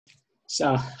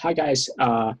Hi guys,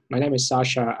 my name is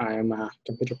Sasha. I am a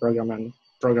computer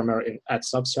programmer at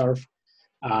Subsurf.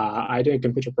 I do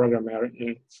computer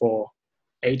programming for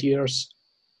 8 years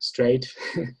straight.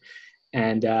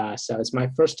 And so it's my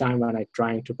first time when I'm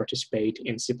trying to participate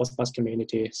in C++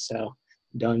 community. So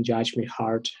don't judge me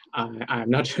hard. I'm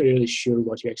not really sure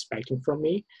what you're expecting from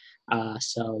me.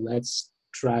 So let's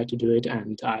try to do it,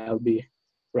 and I'll be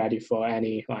ready for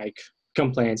any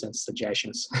complaints and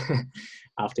suggestions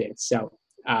after it. So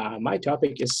my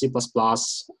topic is C++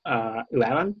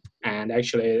 11, and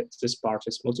actually this part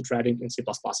is multithreading in C++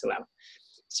 11.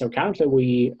 So currently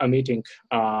we are meeting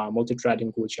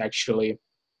multithreading, which actually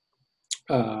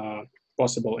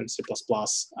possible in C++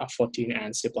 14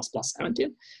 and C++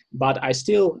 17, but I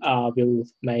still will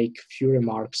make few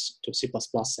remarks to C++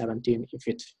 17 if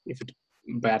it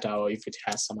better or if it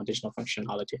has some additional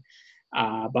functionality.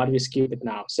 But we skip it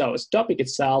now. So the topic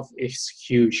itself is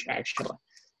huge, actually.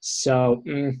 So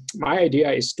my idea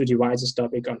is to divide this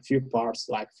topic on few parts.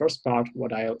 Like first part,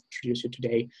 what I'll introduce you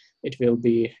today, it will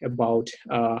be about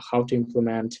how to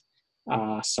implement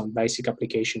some basic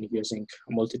application using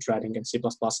multithreading in C++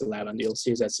 11. You'll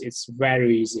see that it's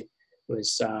very easy with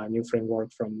new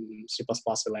framework from C++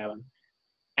 11.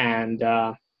 And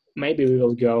maybe we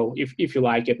will go, if you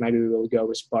like it, maybe we will go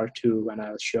with part 2 when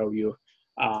I'll show you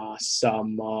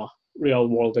some real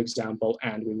world example,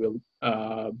 and we will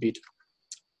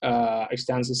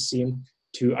extend this theme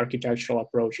to architectural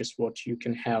approaches, what you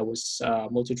can have with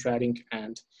multithreading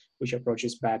and which approach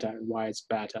is better and why it's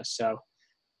better. So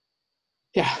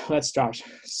yeah, let's start.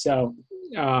 So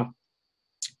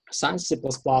since C++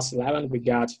 11, we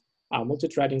got a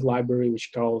multithreading library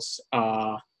which calls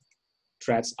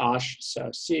threads ash.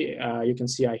 So see, you can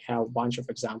see I have a bunch of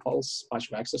examples, bunch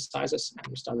of exercises, and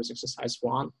we start with exercise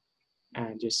 1.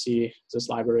 And you see this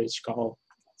library is called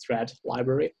thread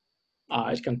library.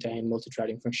 It contains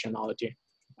multithreading functionality,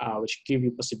 which give you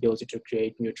possibility to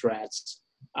create new threads.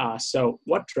 So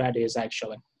what thread is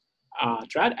actually?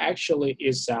 Thread actually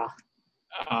is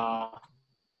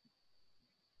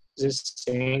this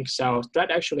thing. So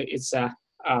thread actually is a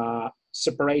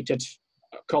separated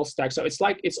call stack. So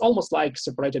it's almost like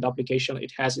separated application.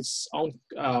 It has its own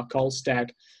call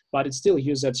stack, but it still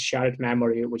uses shared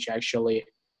memory, which actually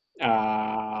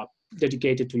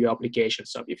dedicated to your application.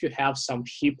 So if you have some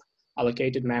heap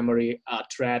allocated memory, a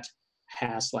thread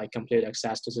has like complete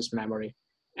access to this memory.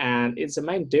 And it's the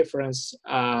main difference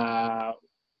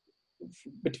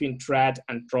between thread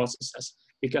and processes,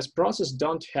 because processes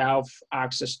don't have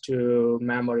access to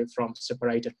memory from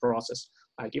separated process.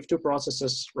 Like if two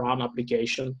processes run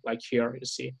application, like here you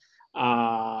see,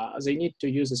 they need to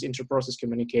use this inter-process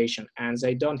communication, and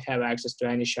they don't have access to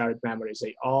any shared memory.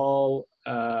 They all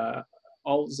the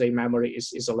memory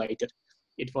is isolated.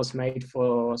 It was made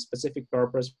for a specific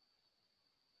purpose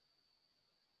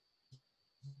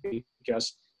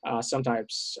because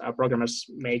sometimes programmers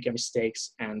make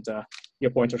mistakes, and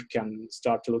your pointer can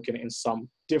start looking in some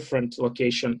different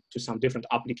location to some different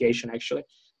application actually.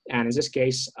 And in this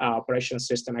case, operating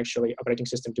system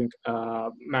doing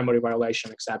memory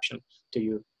violation exception to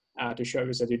you to show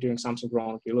you that you're doing something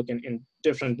wrong. You're looking in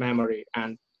different memory,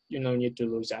 and you don't need to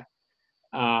lose that.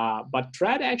 But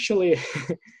thread actually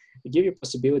give you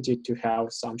possibility to have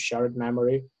some shared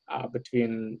memory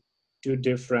between two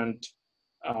different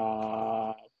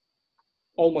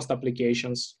almost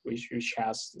applications which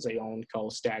has their own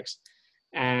call stacks.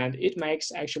 And it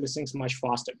makes actually things much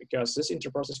faster, because this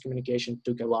inter-process communication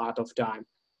took a lot of time,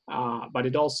 but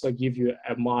it also gives you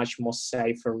a much more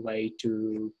safer way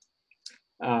to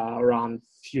run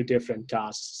few different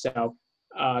tasks. So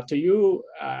to you,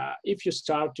 if you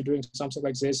start to doing something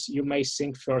like this, you may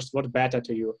think first, what better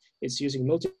to you? It's using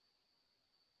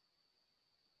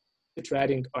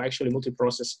multi-threading or actually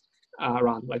multi-process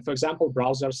run. Like for example,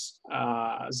 browsers,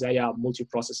 they are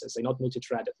multi-processes, they're not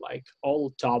multi-threaded. Like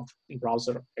all tab in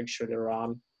browser actually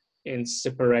run in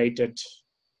separated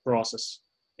process.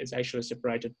 It's actually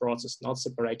separated process, not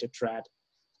separated thread.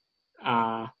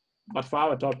 But for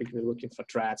our topic, we're looking for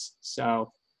threads.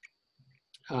 So,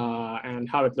 and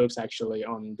how it looks actually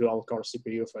on dual core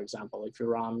CPU, for example, if you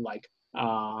run like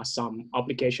some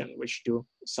application which do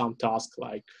some task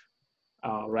like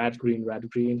red, green, we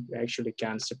actually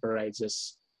can separate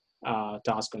this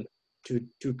task on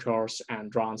two cores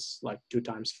and runs like 2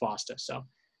 times faster. So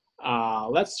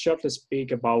let's shortly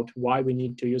speak about why we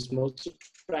need to use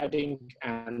multithreading,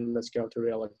 and let's go to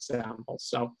real examples.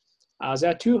 So there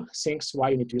are 2 things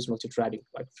why you need to use multithreading.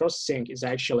 Like first thing is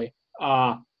actually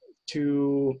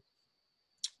to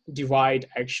divide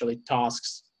actually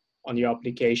tasks on your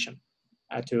application.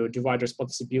 to divide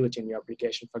responsibility in your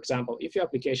application. For example, if your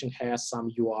application has some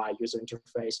UI, user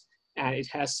interface, and it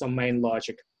has some main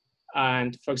logic,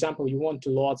 and for example, you want to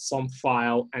load some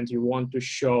file and you want to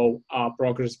show a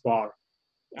progress bar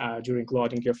during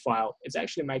loading your file, it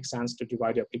actually makes sense to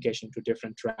divide the application into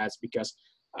different threads, because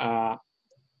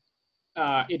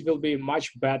it will be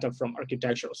much better from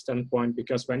architectural standpoint,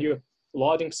 because when you're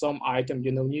loading some item,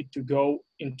 you need to go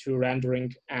into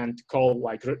rendering and call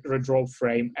like redraw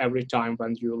frame every time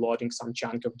when you're loading some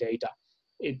chunk of data.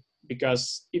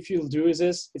 Because if you do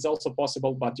this, it's also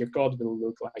possible, but your code will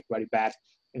look like very bad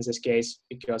in this case,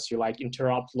 because you like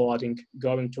interrupt loading,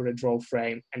 going to redraw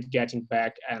frame and getting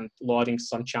back and loading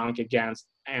some chunk again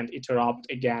and interrupt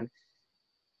again.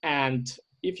 And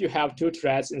if you have two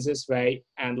threads in this way,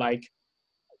 and like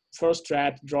first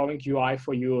thread drawing UI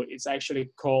for you, it's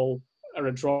actually called a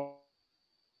redrawing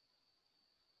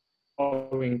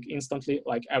instantly,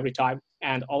 like every time.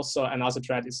 And also another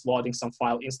thread is loading some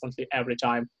file instantly every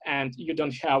time. And you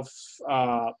don't have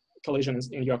collisions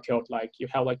in your code. Like you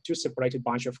have like two separated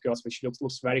bunch of codes, which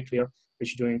looks very clear,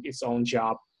 which doing its own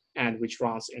job and which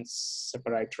runs in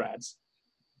separate threads.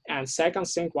 And second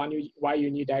thing, why you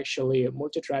need actually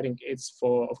multi-threading, it's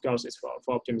for, of course, it's for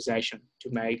optimization, to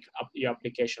make your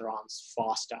application runs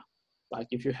faster. Like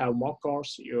if you have more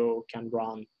cores, you can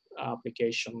run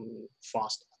application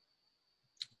faster.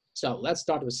 So let's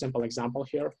start with a simple example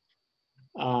here.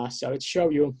 So it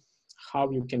shows you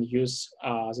how you can use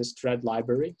this thread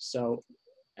library. So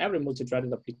every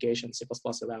multi-threaded application,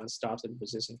 C++11 started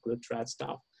with this include thread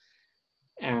stuff.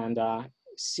 And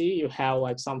see, you have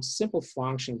like some simple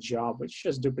function job, which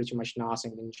just do pretty much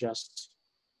nothing and just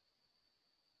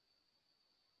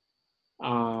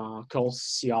call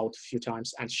cout a few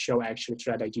times and show actually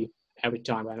thread ID every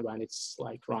time when it's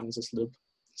like running this loop.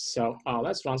 So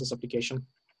let's run this application.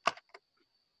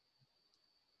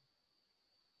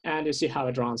 And you see how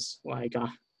it runs. Like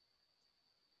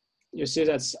you see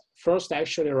that's first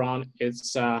actually run,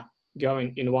 it's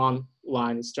going in one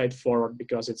line straightforward,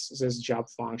 because it's this job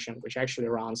function, which actually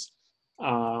runs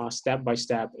step by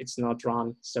step. It's not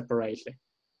run separately.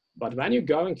 But when you're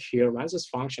going here, when this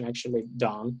function actually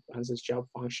done, when this job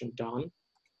function done,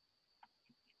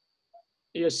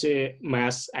 you see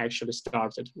mess actually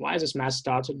started. Why is this mess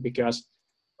started? Because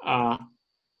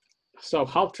so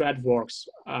how thread works,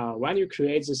 when you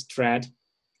create this thread,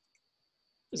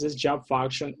 this job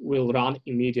function will run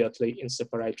immediately in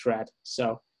separate thread.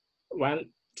 So when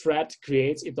thread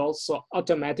creates, it also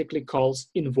automatically calls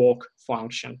invoke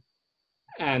function.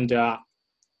 And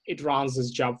it runs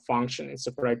this job function in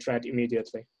separate thread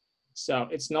immediately. So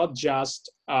it's not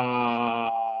just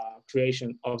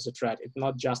creation of the thread. It's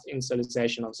not just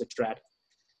initialization of the thread.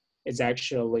 It's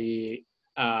actually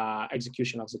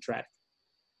execution of the thread.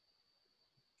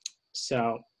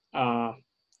 So,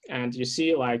 and you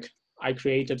see, like, I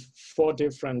created 4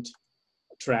 different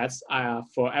threads.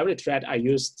 For every thread, I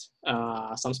used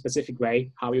some specific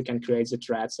way how you can create the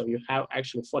thread. So you have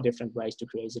actually 4 different ways to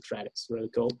create the thread. It's really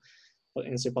cool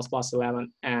in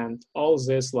C++11. And all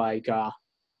this, like,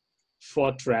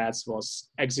 4 threads was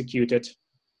executed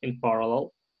in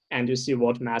parallel. And you see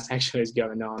what mess actually is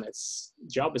going on. Its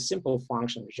job is simple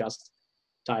function, just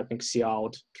typing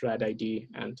cout thread ID,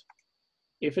 and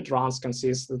if it runs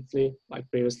consistently, like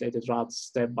previously, it runs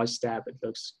step by step, it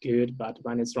looks good, but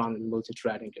when it's run in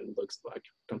multi-threading, it looks like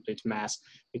a complete mess,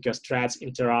 because threads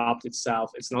interrupt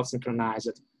itself, it's not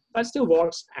synchronized, but it still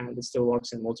works, and it still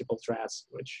works in multiple threads,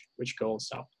 which cool.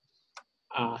 So,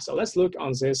 so let's look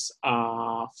on this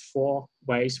 4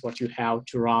 ways what you have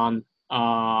to run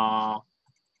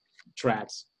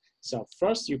threads. So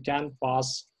first, you can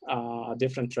pass a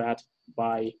different thread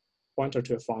by pointer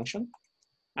to a function.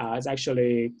 It's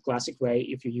actually a classic way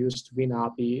if you used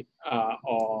WinAPI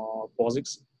or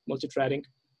POSIX multi-threading.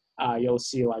 You'll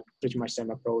see like pretty much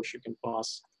same approach. You can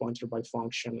pass pointer by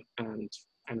function and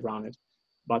run it.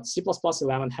 But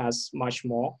C++11 has much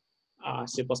more.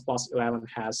 C++11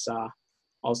 has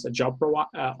also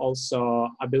also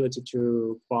ability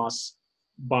to pass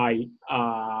by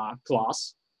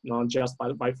class, not just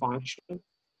by function.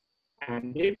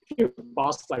 And if you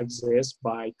pass like this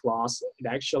by class, it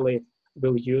actually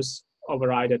will use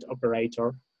overrided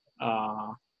operator,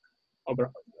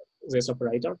 this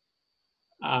operator.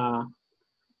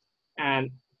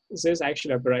 And this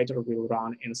actually operator will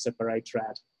run in separate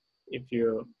thread if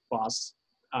you pass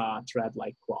thread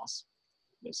like class.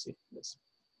 Let's see this.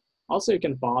 Also, you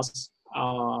can pass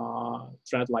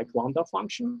thread like lambda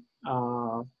function.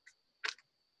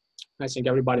 I think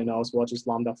everybody knows what is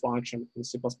lambda function in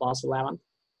C++11.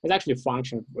 It's actually a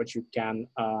function which you can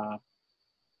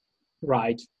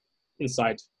write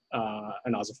inside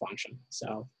another function.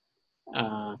 So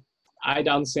I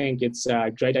don't think it's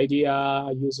a great idea.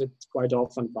 I use it quite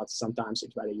often, but sometimes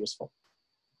it's very useful.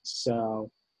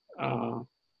 So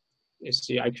you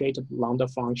see, I created lambda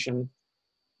function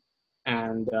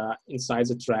and inside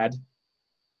the thread,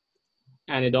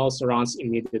 and it also runs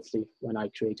immediately when I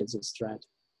created this thread.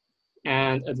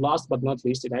 And at last but not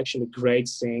least, it actually great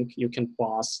thing, you can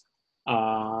pass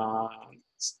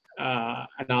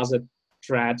another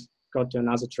thread, go to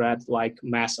another thread like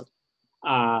method.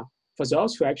 For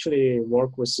those who actually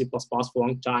work with C++ for a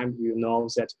long time, you know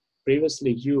that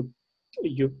previously you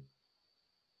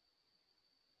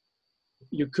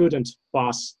couldn't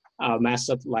pass a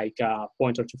method like a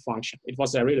pointer to function. It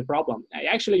was a really problem.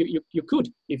 Actually, you could,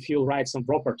 if you write some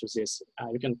proper to this,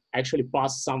 you can actually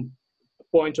pass some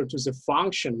pointer to the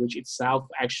function, which itself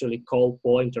actually call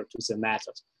pointer to the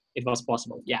method. It was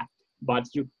possible, yeah, but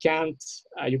you can't,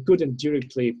 you couldn't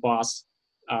directly pass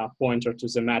a pointer to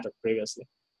the method previously.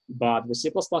 But with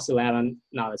C++11,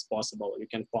 now it's possible. You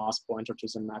can pass pointer to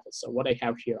the method. So what I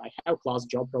have here, I have class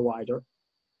job provider,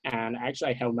 and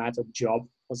actually I have method job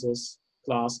for this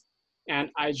class,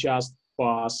 and I just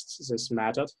passed this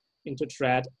method into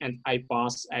thread, and I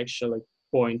pass actually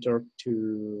pointer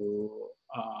to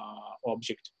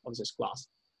object of this class.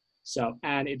 So,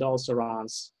 and it also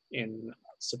runs in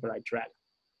separate thread.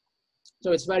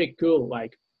 So it's very cool.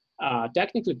 Like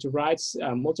technically, to write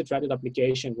a multi-threaded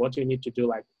application, what you need to do,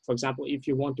 like for example, if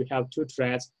you want to have two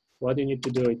threads, what you need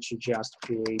to do is you just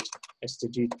create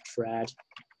std thread,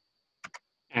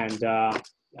 and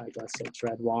like let's say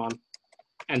thread 1,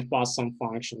 and pass some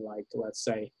function like let's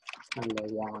say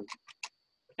handler1,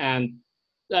 and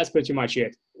that's pretty much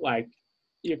it. Like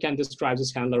you can describe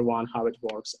this handler1 how it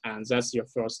works, and that's your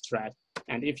first thread.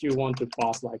 And if you want to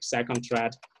pass like second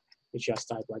thread, you just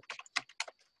type like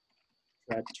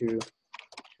thread 2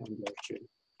 handler2.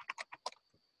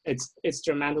 It's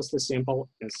tremendously simple.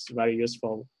 It's very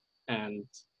useful, and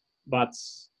but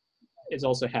it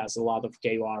also has a lot of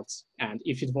keywords. And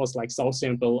if it was like so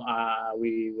simple,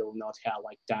 we will not have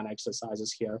like 10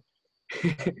 exercises here.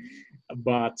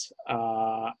 But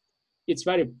it's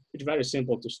very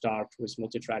simple to start with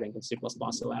multi-threading in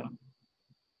C++11.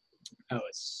 Oh,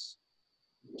 it's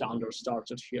Thunder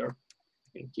started here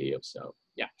in Kyiv, so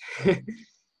yeah.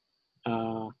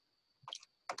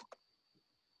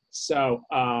 So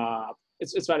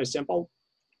it's very simple.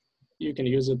 You can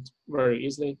use it very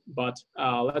easily, but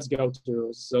let's go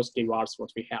to those keywords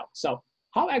what we have. So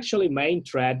how actually main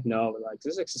thread know, like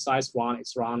this exercise 1,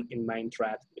 it's run in main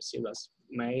thread. You see this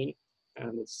main,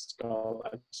 and it's called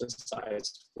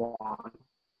exercise 1.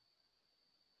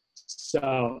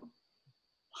 So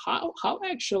how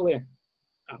actually,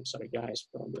 I'm sorry guys,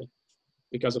 probably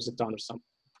because of the thunder, some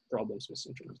problems with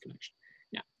internet connection.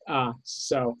 Yeah,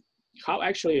 so how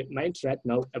actually main thread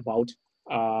know about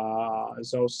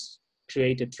those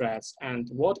created threads, and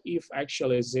what if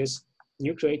actually this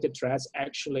new created threads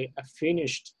actually are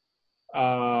finished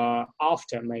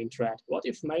after main thread? What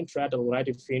if main thread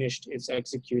already finished its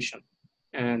execution,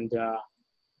 and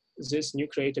this new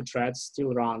created thread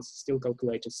still runs, still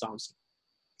calculated something?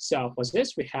 So for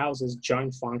this, we have this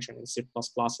join function in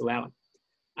C++11.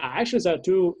 Actually, there are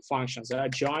two functions. There are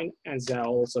join, and there are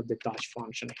also detach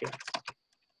function here.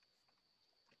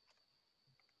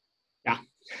 Yeah.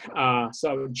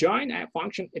 So join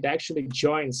function, it actually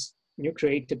joins new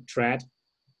created thread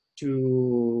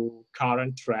to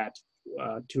current thread,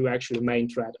 to actually main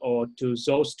thread, or to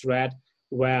those thread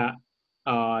where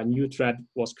a new thread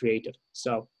was created.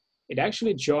 So it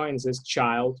actually joins this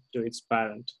child to its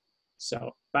parent.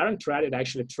 So parent thread is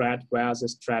actually thread where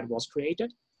this thread was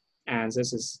created, and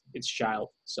this is its child.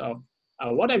 So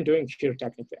what I'm doing here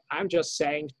technically, I'm just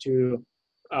saying to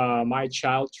my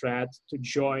child thread to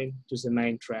join to the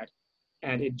main thread,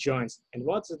 and it joins. And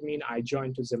what does it mean, I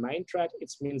join to the main thread?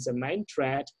 It means the main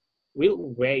thread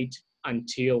will wait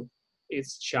until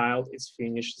its child is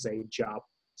finished their job.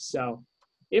 So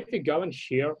if we go in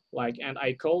here, like, and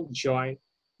I call join,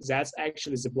 that's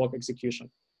actually the block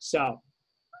execution. So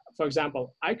for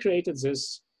example, I created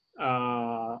this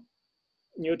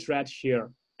new thread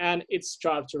here, and it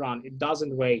starts to run. It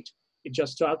doesn't wait. It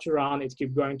just starts to run. It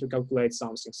keeps going to calculate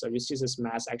something. So you see this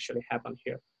mass actually happen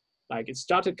here. Like it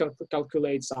started to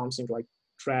calculate something like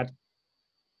thread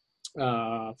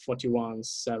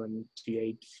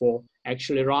 41784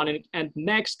 actually running, and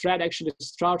next thread actually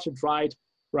started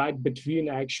right between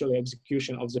actually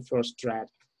execution of the first thread.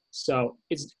 So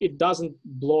it doesn't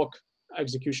block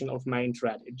execution of main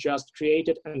thread. It just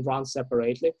created and runs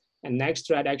separately. And next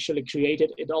thread actually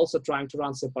created, it also trying to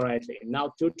run separately. And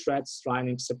now two threads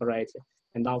running separately.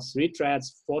 and now 3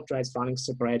 threads, 4 threads running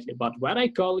separately. But when I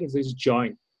calling this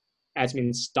join, that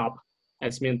means stop.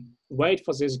 That means wait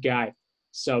for this guy.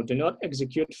 So do not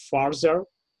execute further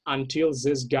until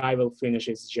this guy will finish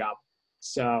his job.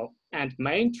 So, and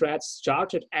main thread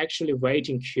started actually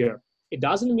waiting here. It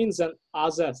doesn't mean that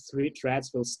other 3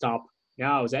 threads will stop.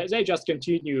 No, they just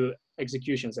continue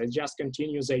executions. They just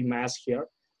continue their math here.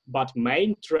 But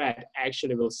main thread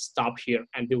actually will stop here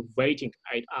and will waiting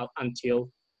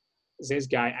until this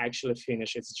guy actually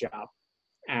finishes his job.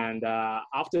 And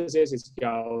after this, it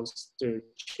goes to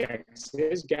check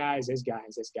this guy, and this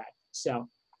guy. So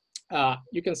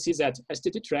you can see that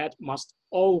STT thread must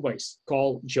always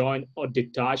call join or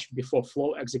detach before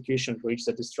flow execution reach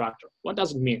the destructor. What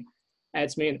does it mean?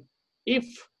 It means if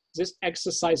this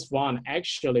exercise 1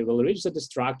 actually will reach the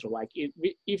destructor, like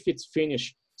if it's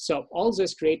finished, so all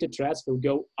these created threads will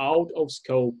go out of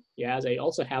scope. Yeah, they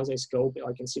also have their scope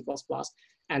like in C++,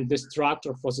 and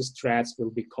destructor for these threads will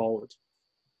be called.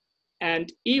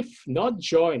 And if not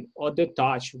join or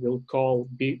detach will call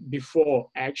before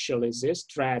actually these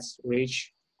threads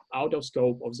reach out of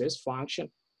scope of this function,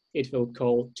 it will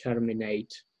call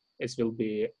terminate. It will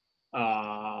be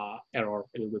error.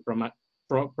 It will be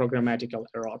programmatical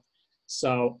error.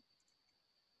 So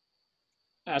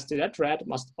STT thread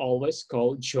must always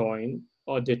call join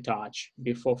or detach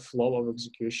before flow of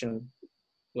execution,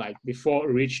 like before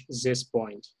reach this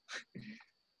point.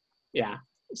 Yeah,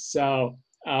 so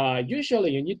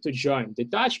usually you need to join.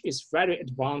 Detach is very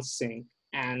advanced thing.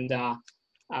 And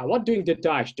what doing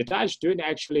detach? Detach doing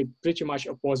actually pretty much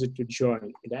opposite to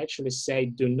join. It actually say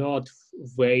do not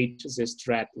wait this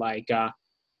thread, like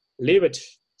leave it.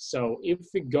 So if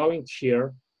we're going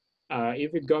here,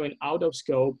 if we're going out of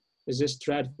scope, this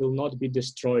thread will not be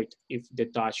destroyed if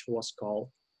detach was called.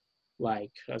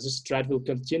 Like this thread will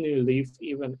continue to live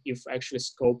even if actually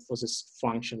scope for this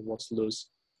function was loose.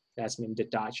 That's mean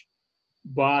detach.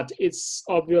 But it's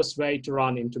obvious way to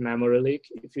run into memory leak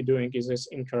if you're doing this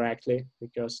incorrectly,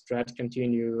 because thread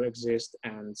continue exist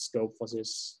and scope for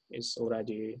this is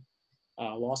already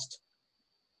lost.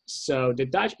 So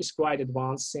detach is quite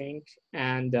advanced thing,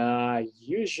 and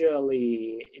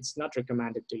usually it's not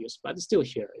recommended to use, but it's still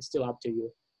here. It's still up to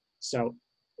you. So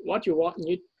what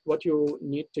you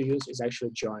need to use is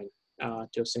actually join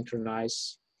to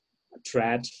synchronize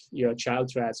thread, your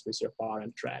child threads with your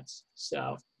parent threads.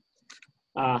 So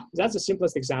that's the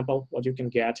simplest example what you can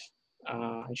get.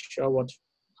 I show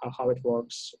how it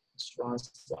works. It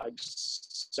runs like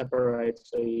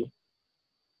separately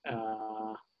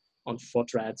on 4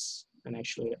 threads, and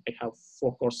actually I have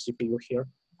 4-core CPU here.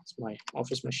 It's my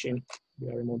office machine,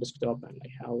 the remote desktop, and I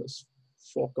have this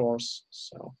 4 cores.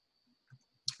 So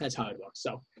that's how it works.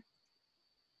 So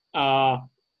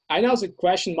I know the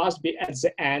question must be at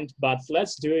the end, but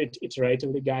let's do it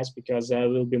iteratively, guys, because there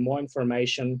will be more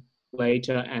information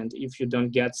later. And if you don't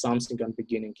get something on the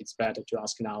beginning, it's better to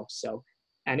ask now. So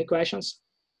any questions?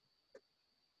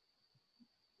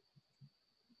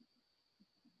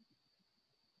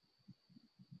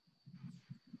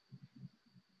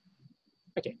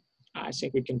 Okay, I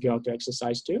think we can go to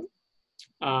exercise 2.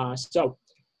 So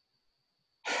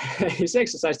this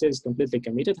exercise 2 is completely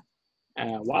committed.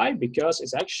 Why? Because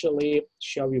it's actually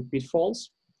show you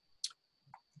pitfalls.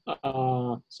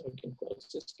 So we can close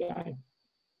this guy.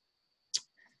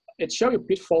 It shows you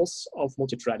pitfalls of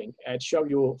multithreading. It shows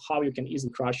you how you can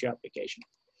easily crash your application.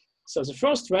 So the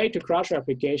first way to crash your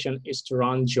application is to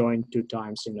run join 2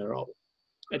 times in a row.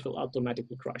 It will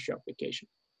automatically crash your application.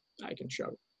 I can show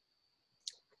you.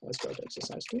 Let's go to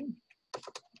exercise 2.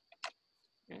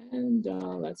 And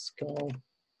let's go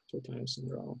 2 times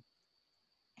in a row.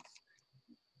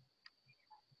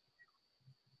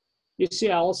 You see,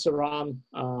 I also run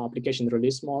application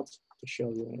release mode to show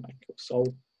you like so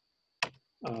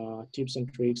tips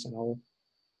and tricks and all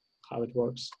how it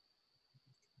works.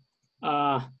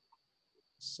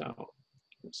 So,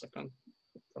 1 second,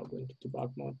 probably into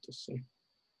debug mode to see.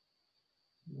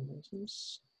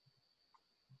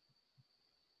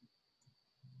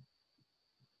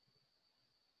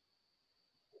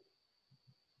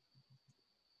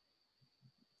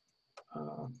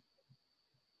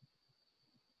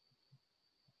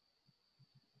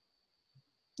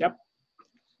 Yep.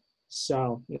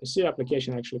 So you see,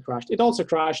 application actually crashed. It also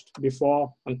crashed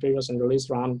before on previous and release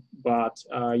run, but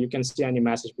you can see any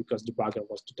message because debugger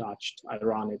was detached. I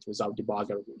ran it without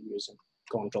debugger using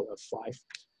Control F5.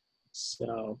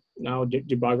 So now the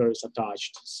debugger is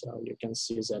attached. So you can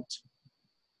see that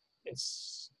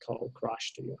it's called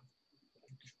crash to you.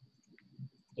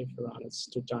 If you run it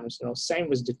 2 times in a row, same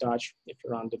with detach. If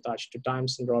you run detach 2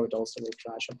 times in a row, it also will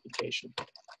crash application.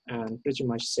 And pretty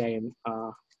much same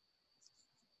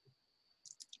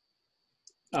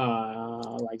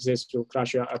like this will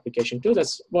crash your application too.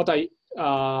 That's what I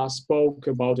spoke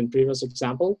about in previous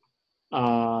example.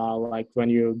 Like when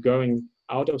you're going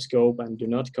out of scope and do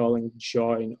not calling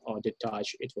join or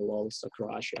detach, it will also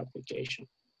crash your application.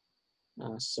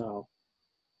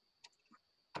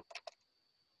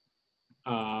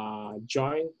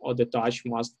 Join or detach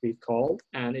must be called,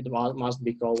 and it must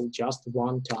be called just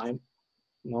one time,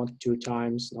 not 2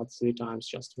 times, not 3 times,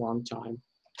 just one time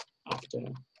after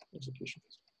execution.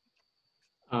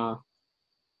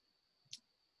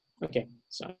 Okay,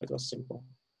 so it was simple.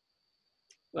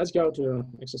 Let's go to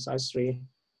exercise 3.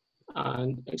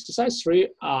 And exercise 3,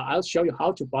 I'll show you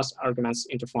how to pass arguments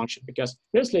into function, because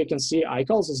firstly you can see I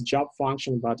call this job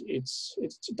function, but it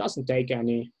doesn't take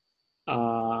any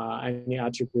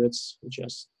attributes.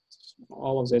 Just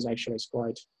all of this actually is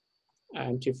quite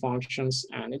empty functions,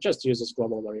 and it just uses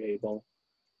global variable,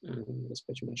 and that's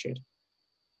pretty much it.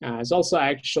 It's also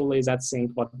actually that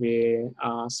thing what we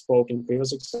spoke in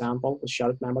previous example with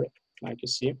shared memory. Like you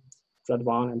see, thread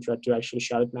 1 and thread 2 actually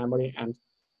shared memory, and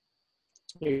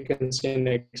you can see in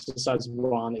exercise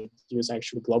 1 it uses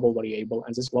actually global variable,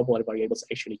 and this global variables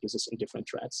actually uses in different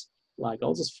threads. Like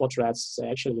all these 4 threads, they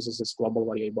actually uses this global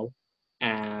variable,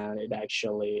 and it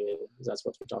actually, that's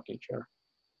what we're talking here.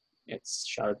 It's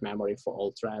shared memory for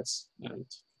all threads, and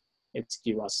it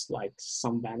gives us like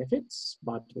some benefits,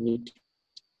 but we need to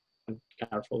be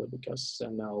careful because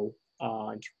no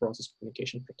inter-process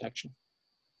communication protection.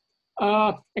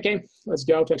 Okay, let's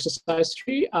go to exercise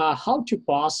 3. How to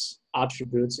pass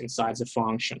attributes inside the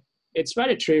function. It's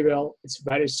very trivial. It's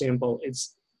very simple.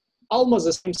 It's almost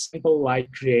the same simple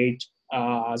like create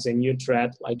the new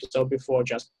thread like you saw before.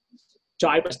 Just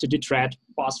type std thread,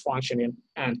 pass function in,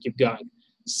 and keep going.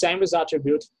 Same with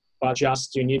attribute, but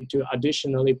just you need to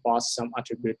additionally pass some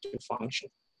attribute to function.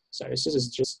 So this is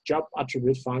just job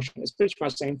attribute function. It's pretty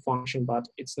much the same function, but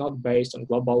it's not based on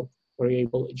global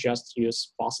variable. It just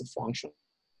use passive function,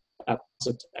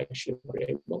 passive actually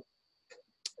variable.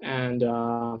 And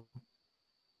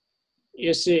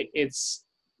you see, it's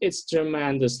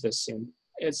tremendously simple.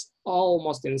 It's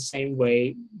almost in the same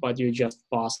way, but you just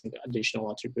pass the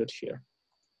additional attribute here.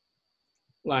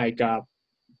 Like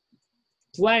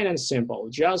plain and simple,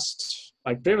 just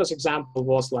like previous example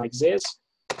was like this.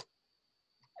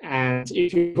 And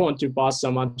if you want to pass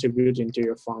some attribute into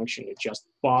your function, you just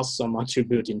pass some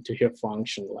attribute into your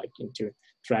function, like into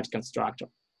thread constructor.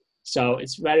 So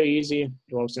it's very easy. It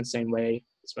works in the same way.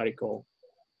 It's very cool.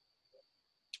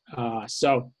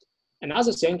 So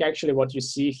another thing, actually, what you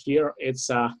see here,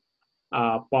 it's a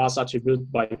pass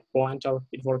attribute by pointer.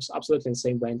 It works absolutely in the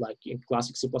same way, like in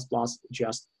classic C++.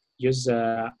 Just use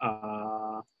the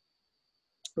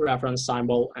reference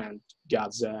symbol and get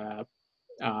the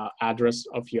address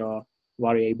of your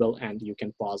variable, and you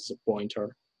can pass the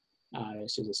pointer.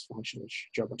 So this function, which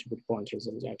job attribute pointer, is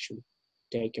actually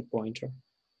take a pointer.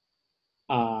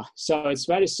 So it's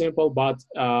very simple, but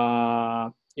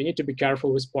you need to be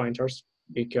careful with pointers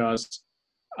because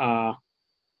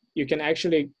you can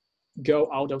actually go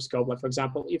out of scope. Like for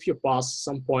example, if you pass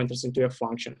some pointers into a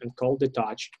function and call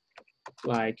detach,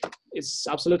 like it's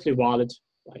absolutely valid.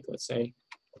 Like let's say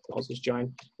close this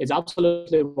join. It's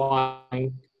absolutely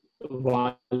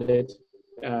valid.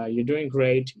 You're doing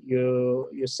great. You're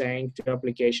saying to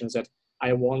applications that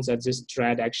I want that this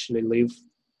thread actually live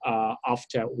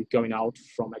after we're going out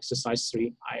from exercise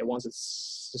 3. I want that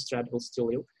this thread will still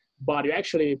live, but you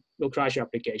actually will crash your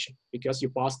application because you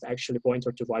passed actually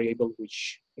pointer to variable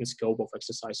which in scope of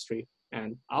exercise 3.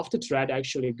 And after thread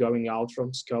actually going out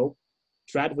from scope,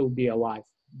 thread will be alive,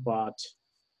 but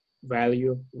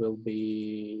value will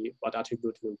be, but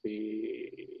attribute will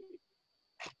be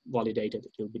validated,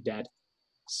 it will be dead.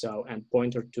 So, and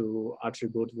pointer to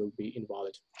attribute will be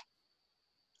invalid.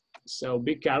 So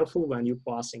be careful when you're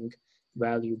passing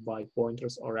value by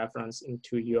pointers or reference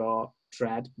into your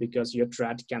thread, because your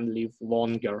thread can live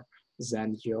longer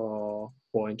than your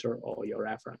pointer or your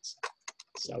reference.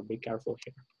 So be careful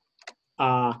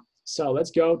here. So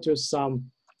let's go to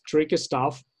some tricky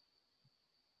stuff.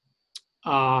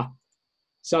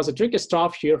 So the tricky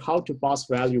stuff here, how to pass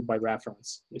value by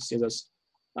reference. You see this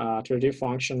 3D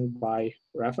function by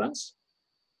reference.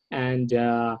 And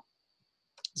the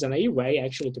naive way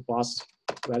actually to pass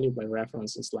value by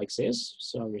reference is like this.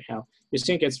 So you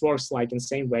think it works like in the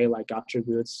same way like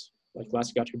attributes, like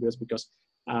classic attributes, because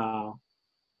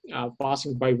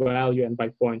passing by value and by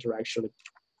pointer actually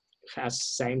has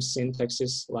same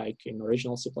syntaxes like in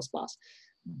original C++.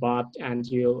 But, and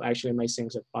you actually may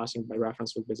think that passing by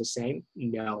reference will be the same.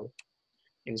 No.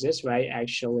 In this way,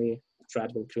 actually,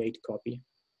 thread will create copy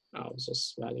of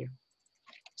this value.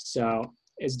 So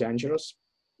it's dangerous.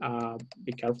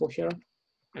 be careful here.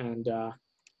 And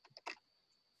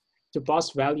to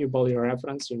pass valuable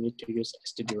reference, you need to use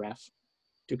stdref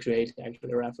to create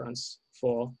actually a reference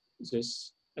for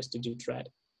this std thread.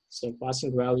 So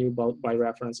passing value by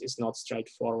reference is not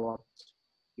straightforward.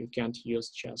 You can't use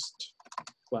just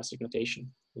classic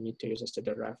notation. You need to use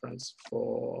std reference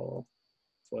for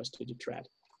std thread.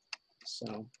 So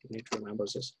you need to remember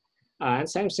this. And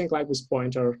same thing like this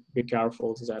pointer, be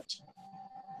careful that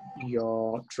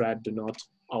your thread do not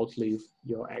outlive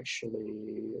your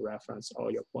actually reference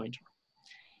or your pointer.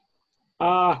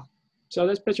 So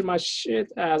that's pretty much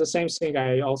it. The same thing,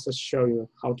 I also show you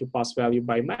how to pass value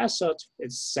by method.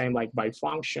 It's same like by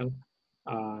function.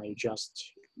 You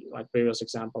just, like previous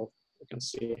example, you can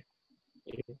see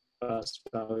you pass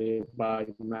value by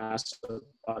method,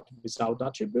 but without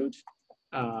attribute.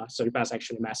 So you pass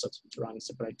actually method to run a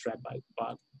separate thread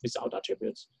but without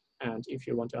attributes. And if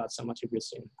you want to add some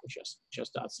attributes in,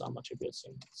 just add some attributes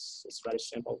in. It's very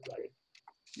simple,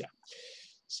 yeah.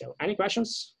 So any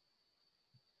questions?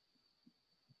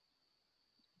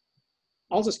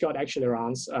 All this code actually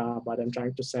runs, but I'm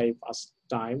trying to save us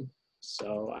time.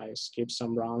 So I skip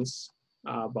some runs,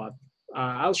 but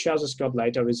I'll share this code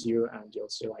later with you and you'll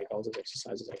see like all these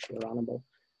exercises actually runnable.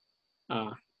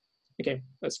 Okay,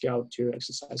 let's go to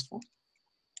exercise 4.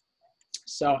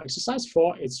 So exercise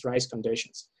 4, it's race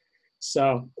conditions.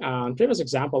 So in previous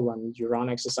example, when you run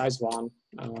exercise 1,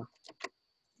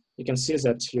 you can see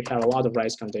that you have a lot of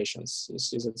race conditions. You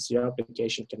see that your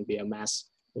application can be a mess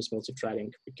with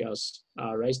multi-threading because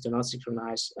race do not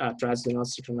synchronize, threads do not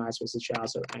synchronize with each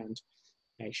other and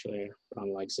actually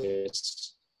run like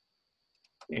this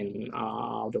in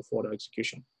out of order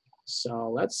execution. So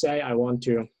let's say I want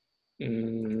to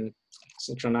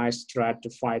synchronize thread to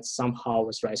fight somehow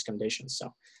with race conditions.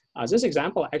 So this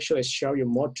example actually show you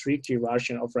more tricky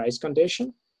version of race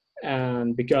condition,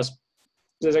 and because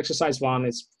this exercise 1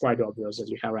 is quite obvious that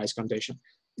you have race condition,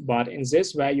 but in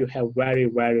this way you have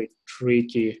very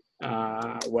tricky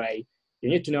way. You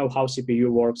need to know how CPU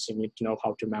works, you need to know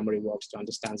how memory works to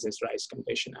understand this race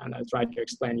condition, and I'll try to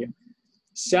explain you.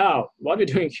 So what we're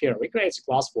doing here, we create a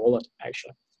class wallet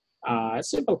actually. A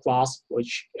simple class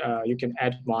which you can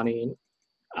add money in.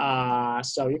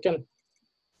 So you can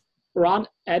run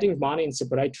adding money in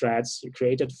separate threads. You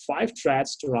created 5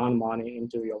 threads to run money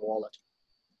into your wallet.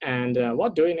 And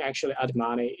what doing actually add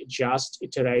money, just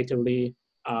iteratively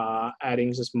adding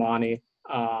this money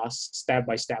step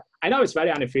by step. I know it's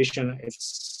very inefficient.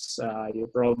 It's you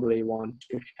probably want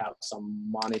to have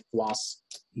some money plus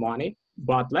money,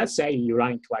 but let's say you're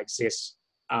running like this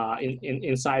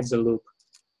inside the loop.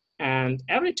 And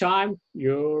every time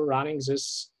you're running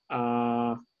this,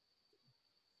 you're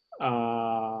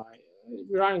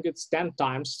running it 10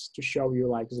 times to show you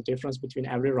like the difference between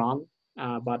every run.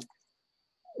 But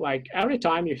like every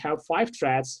time you have 5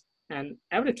 threads, and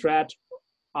every thread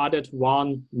added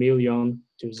 1 million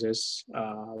to this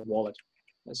wallet.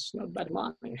 That's not bad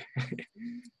money.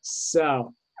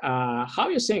 So how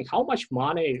you think, how much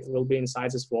money will be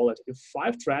inside this wallet if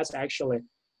 5 threads actually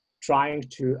trying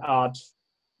to add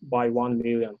by 1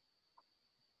 million?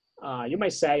 You may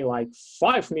say like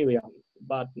 5 million,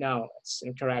 but no, it's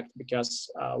incorrect because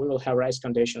we will have race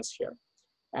conditions here.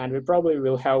 And we probably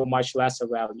will have much lesser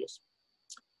values.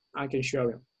 I can show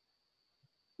you.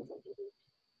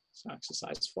 So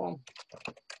exercise 4.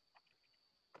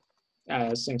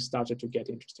 Things started to get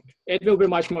interesting. It will be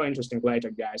much more interesting later,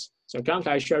 guys. So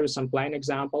currently I show you some plain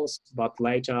examples, but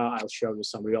later I'll show you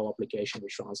some real application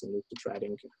which runs in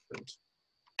multithreading.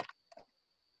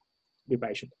 Be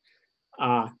patient.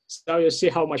 So you see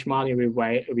how much money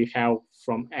we have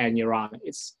from any run.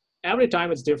 It's every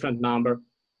time it's different number,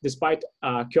 despite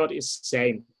code is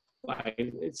same. Like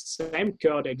it's same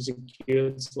code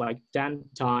executes like 10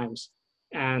 times,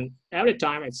 and every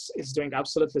time it's doing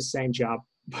absolutely the same job,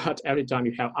 but every time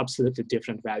you have absolutely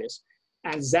different values.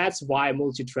 And that's why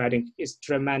multithreading is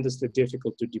tremendously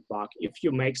difficult to debug. If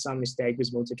you make some mistake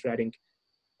with multithreading,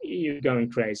 you're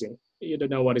going crazy. You don't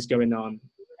know what is going on.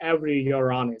 Every your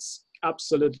run is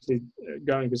absolutely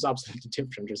going with absolutely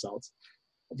different results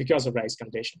because of race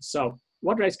conditions. So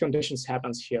what race conditions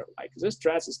happens here? Like this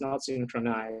thread is not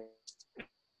synchronized,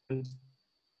 and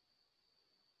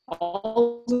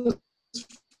all the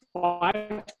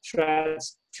 5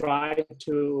 threads try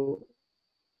to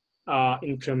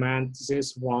increment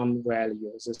this one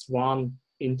value, this one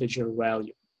integer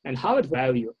value, and how it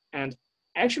value. And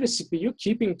actually CPU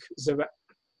keeping the,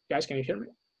 guys, can you hear me?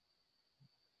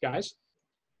 Guys?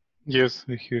 Yes,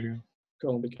 I hear you.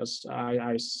 Cool, because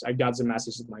I got the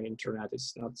message that my internet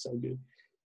is not so good.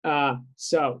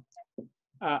 So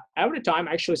every time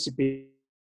actually CPU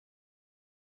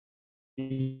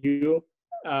CPU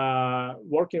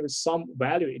working with some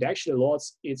value, it actually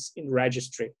loads it's in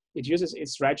registry. It uses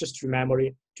its registry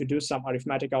memory to do some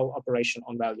arithmetical operation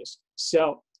on values.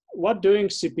 So what doing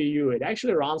CPU? It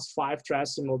actually runs 5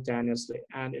 threads simultaneously,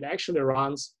 and it actually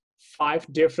runs 5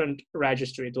 different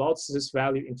registry. It loads this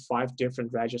value in 5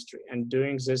 different registry and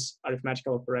doing this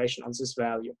arithmetical operation on this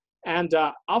value. And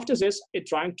after this, it's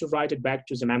trying to write it back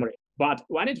to the memory. But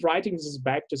when it's writing this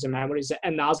back to the memory,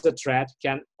 another thread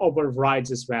can override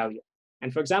this value.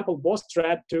 And for example, both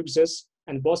thread took this,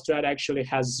 and both thread actually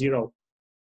has 0.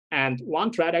 And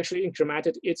one thread actually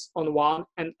incremented it on 1,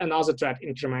 and another thread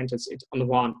incremented it on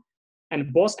 1.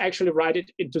 And both actually write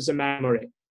it into the memory.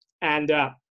 And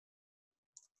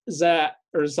the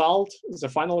result, the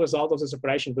final result of this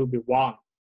operation will be 1,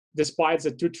 despite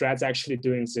the 2 threads actually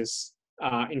doing this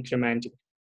incrementing.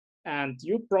 And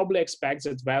you probably expect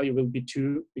that value will be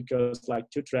 2 because like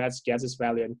 2 threads get this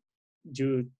value and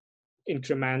do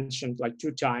incrementation like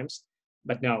 2 times.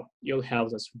 But no, you'll have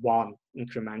this 1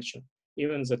 incrementation.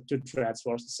 Even the 2 threads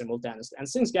work simultaneously. And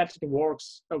things get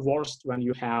worse when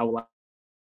you have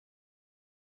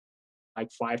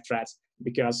like 5 threads,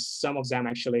 because some of them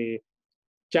actually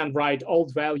can write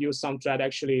old values. Some thread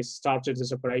actually started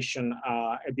this operation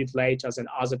a bit later than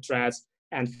other threads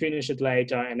and finish it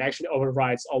later and actually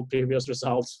overwrites all previous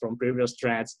results from previous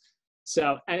threads.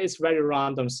 So, and it's very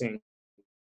random thing.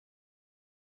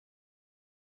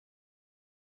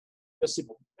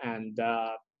 And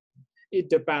it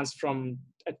depends from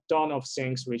a ton of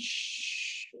things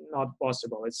which not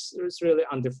possible. It's really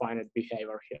undefined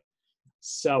behavior here.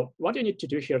 So what you need to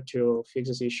do here to fix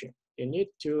this issue, you need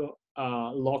to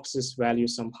lock this value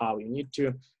somehow. You need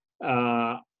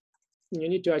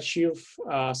to achieve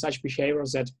such behavior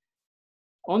that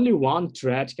only one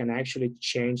thread can actually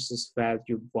change this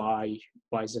value by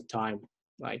the time,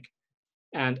 like,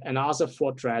 and another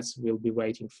 4 threads will be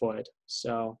waiting for it.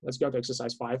 So let's go to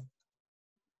exercise 5.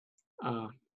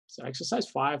 So exercise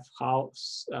 5, how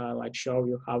like show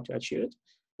you how to achieve it.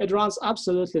 It runs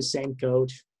absolutely the same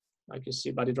code, like you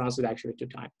see, but it runs it actually 2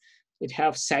 times. It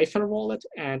have safer wallet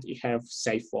and it have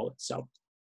safe wallet. So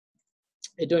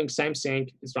it's doing the same thing.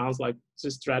 It runs like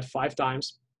this thread 5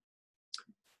 times,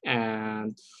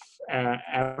 and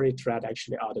every thread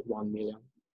actually added 1 million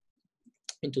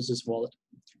into this wallet.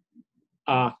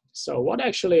 So what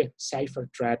actually safer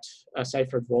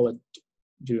wallet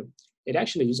do? It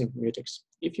actually using mutexes.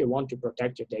 If you want to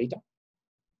protect your data,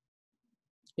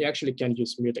 you actually can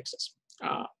use mutexes.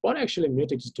 What actually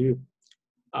mutexes do?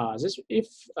 This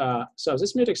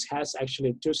mutex has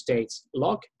actually 2 states,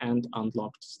 lock and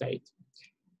unlocked state.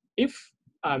 If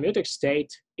a mutex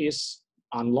state is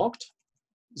unlocked,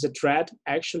 the thread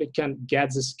actually can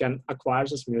acquire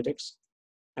this mutex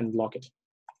and lock it.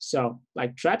 So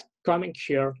like thread coming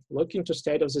here, looking to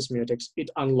state of this mutex, it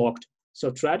unlocked.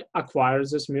 So thread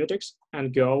acquires this mutex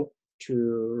and go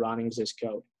to running this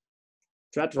code.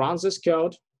 Thread runs this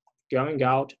code, going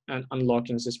out and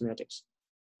unlocking this mutex,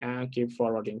 and keep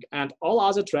forwarding. And all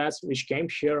other threads which came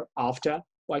here after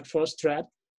like first thread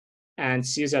and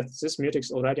see that this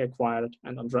mutex already acquired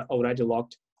and already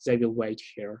locked, they will wait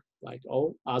here. Like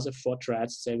all other 4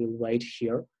 threads, they will wait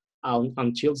here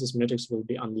until this mutex will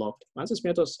be unlocked. Once this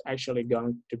mutex is actually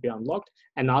going to be unlocked,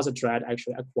 another thread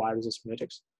actually acquires this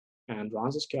mutex and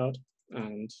runs this code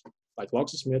and like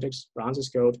locks this mutex, runs this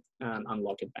code and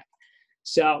unlock it back.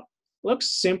 So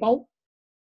looks simple,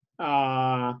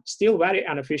 still very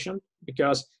inefficient,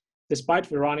 because despite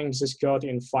we running this code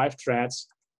in 5 threads,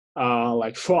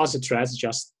 like 4 other threads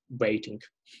just waiting.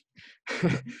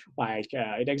 Like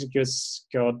it executes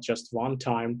code just 1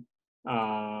 time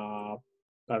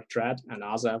per thread, and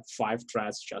other 5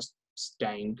 threads just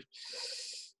staying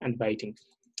and waiting.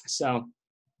 So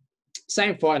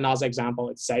same for another example,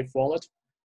 it's safe wallet.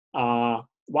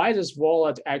 Why is this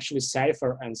wallet actually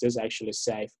safer and this actually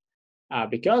safe?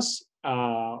 Because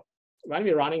when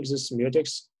we're running this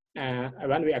mutex,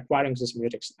 when we're acquiring this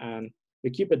mutex and we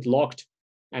keep it locked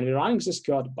and we're running this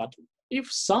code, but if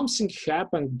something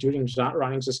happened during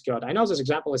running this code, I know this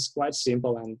example is quite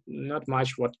simple and not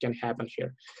much what can happen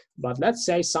here, but let's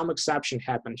say some exception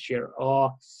happened here,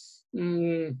 or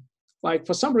like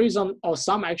for some reason, or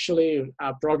some actually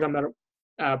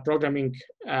programming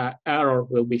error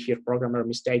will be here, programmer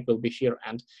mistake will be here,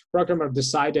 and programmer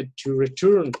decided to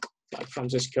return like from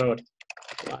this code.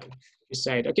 Like he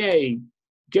said, okay,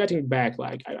 getting back,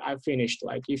 like I finished,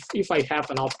 like if I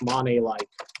have enough money, like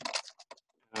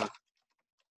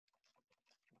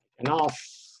enough,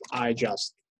 I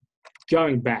just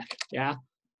going back, yeah?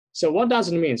 So what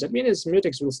does it mean? That means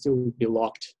mutex will still be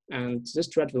locked, and this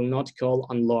thread will not call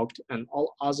unlocked, and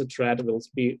all other thread will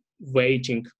be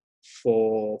waiting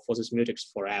for this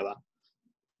mutex forever.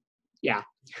 Yeah,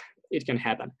 it can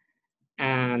happen.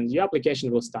 And your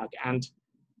application will stuck. And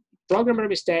programmer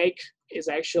mistake is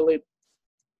actually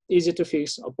easy to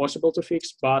fix or possible to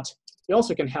fix, but you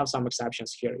also can have some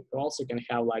exceptions here. You also can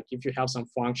have, like, if you have some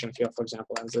function here, for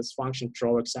example, and this function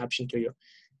throw exception to you,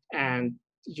 and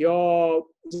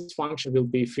this function will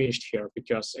be finished here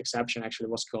because exception actually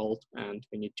was called, and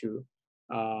we need to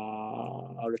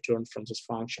return from this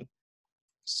function.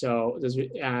 So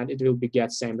and it will be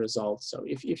get same result. So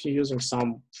if you're using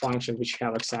some function which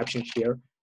have exception here,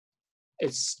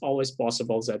 it's always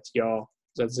possible that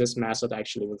this method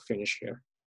actually will finish here,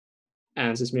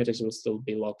 and this mutex will still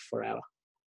be locked forever.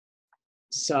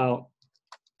 So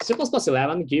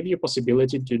C++11 give you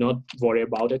possibility to not worry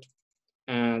about it,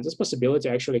 and this possibility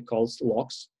actually calls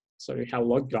locks. So you have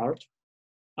lock guard,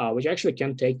 which actually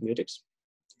can take mutex.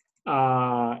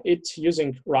 It's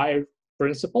using RAI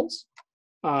principles.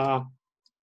 RAI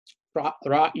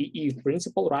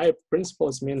principle. RAI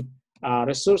principles mean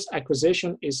resource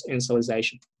acquisition is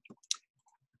initialization.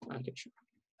 Okay, sure.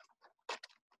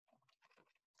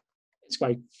 It's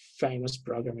quite famous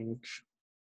programming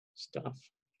stuff.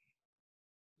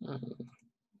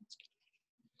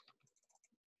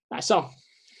 So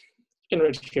you can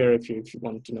read here if you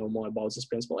want to know more about this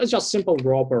principle. It's just simple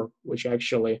wrapper, which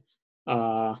actually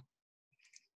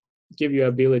give you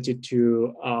ability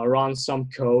to run some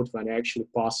code when you actually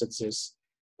pass it this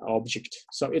object.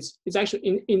 So it's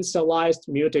actually initialized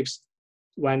mutex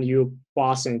when you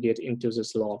passing it into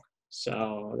this log.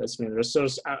 So that's mean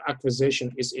resource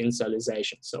acquisition is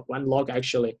initialization. So when log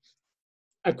actually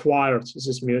acquired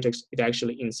this mutex, it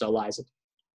actually initialized it.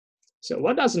 So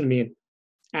what does it mean?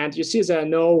 And you see there are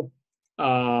no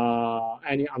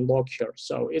any unlock here.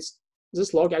 So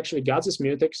this log actually got this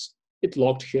mutex. It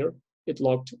locked here. It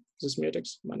locked this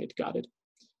mutex when it got it.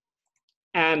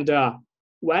 And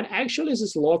when actually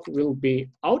this log will be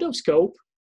out of scope,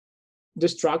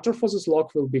 destructor for this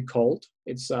log will be called.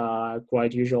 It's a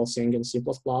quite usual thing in C++.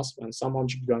 When some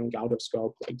object going out of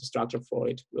scope, like destructor for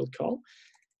it will call.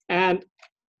 And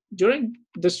during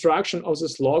destruction of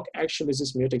this log, actually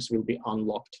this mutex will be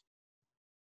unlocked.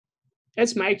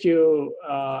 It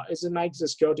makes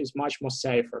this code is much more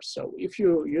safer. So if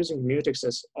you're using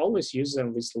mutexes, always use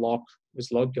them with lock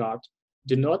guard.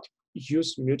 Do not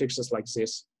use mutexes like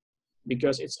this,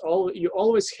 because you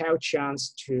always have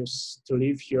chance to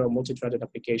leave your multi-threaded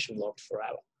application locked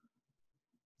forever.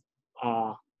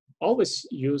 Always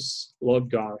use lock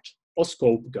guard or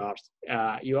scope guard.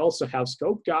 You also have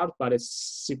scope guard, but it's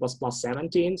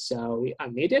C++17, so we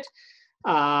omit it.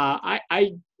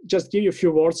 I just give you a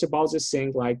few words about this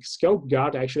thing. Like scope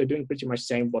guard actually doing pretty much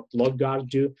same what lock guard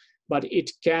do, but it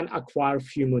can acquire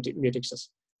few mutexes.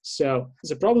 So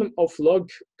the problem of lock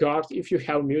guard, if you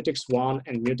have mutex 1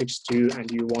 and mutex 2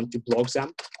 and you want to block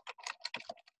them,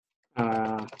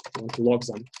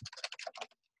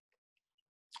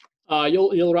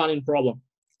 you'll run in problem.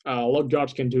 Lock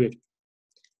guard can do it,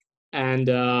 and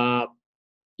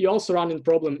you also run in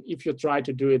problem if you try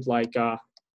to do it like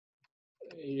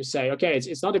you say, okay,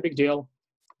 it's not a big deal.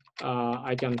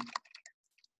 I can.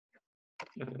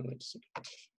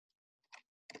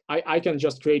 I can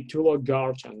just create two lock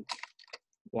guards, and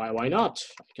why not?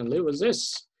 I can live with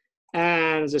this.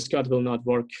 And this code will not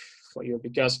work for you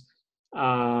because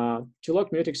to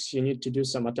lock mutex, you need to do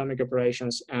some atomic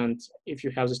operations. And if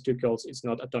you have these two codes, it's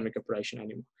not atomic operation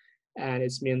anymore. And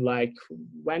it's mean like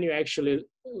when you actually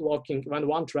when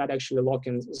one thread actually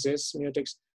locking this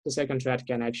mutex, the second thread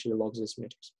can actually lock this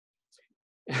mutex.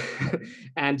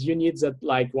 And you need that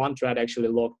like one thread actually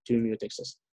lock two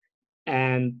mutexes.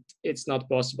 And it's not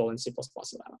possible in C++11.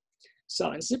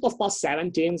 So in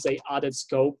C++17, they added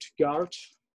scoped guard.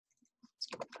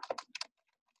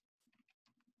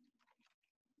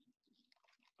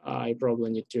 I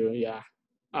probably need to, yeah.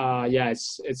 Yeah,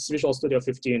 it's Visual Studio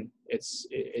 15.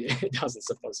 It doesn't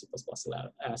support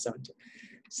C++17.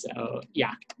 So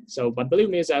yeah. So, but believe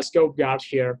me, there's a scope guard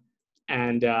here,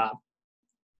 and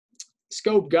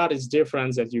scope guard is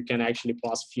different that you can actually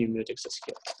pass few mutexes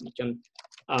here. You can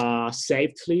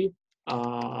safely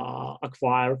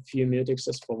acquire few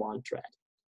mutexes for one thread.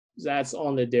 That's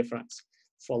only difference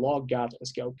for lock guard and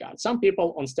scope guard. Some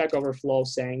people on Stack Overflow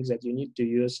saying that you need to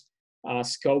use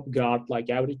scope guard like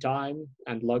every time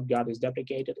and lock guard is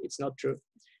deprecated. It's not true.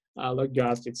 Lock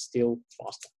guard it's still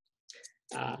faster.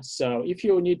 So if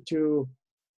you need to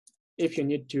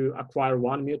acquire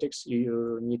one mutex,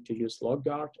 you need to use lock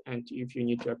guard, and if you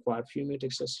need to acquire few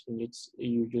mutexes,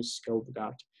 you use scope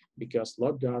guard because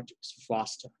lock guard is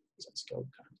faster than scope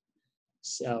guard.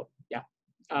 So yeah.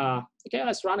 Okay,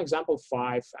 let's run example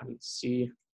 5 and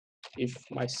see if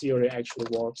my theory actually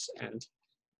works, and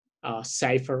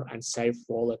safer and safe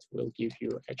wallet will give you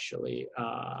actually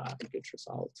a good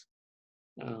result.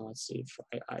 Let's see if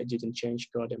I didn't change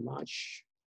code much.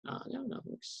 No,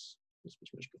 looks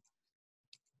much good.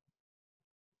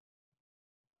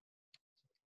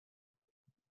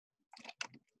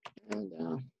 And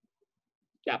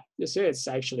yeah, you see it's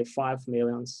actually 5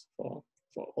 million for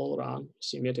all around.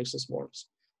 See mutexes works.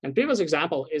 And previous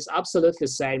example is absolutely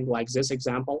same like this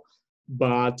example,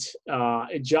 but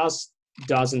it just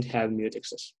doesn't have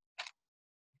mutexes.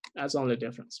 That's the only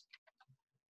difference.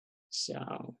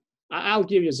 So I'll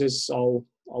give you this all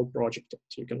project.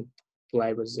 You can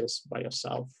play with this by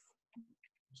yourself.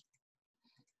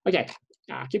 Okay,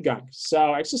 keep going.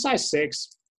 So exercise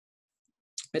 6,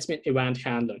 let's mean event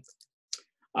handling.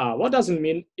 What does it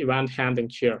mean event handling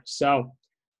here? So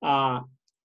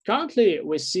currently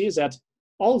we see that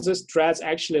all these threads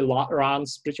actually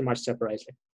runs pretty much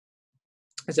separately.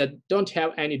 They don't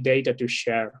have any data to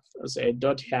share. They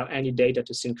don't have any data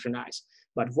to synchronize.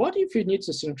 But what if you need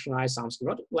to synchronize something?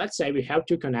 Let's say we have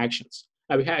two connections.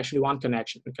 We have actually one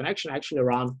connection. The connection actually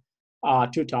run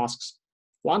 2 tasks.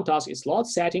 One task is load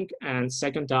setting, and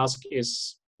second task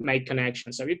is make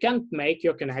connection. So you can't make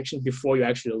your connection before you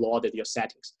actually loaded your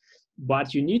settings.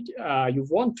 But you need, you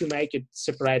want to make it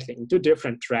separately in 2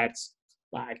 different threads.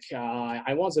 Like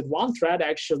I want that one thread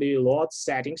actually loads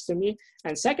settings to me,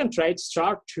 and second thread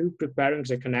start to preparing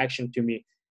the connection to me.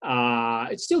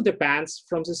 It still depends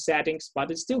from the settings,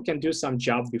 but it still can do some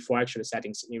job before actually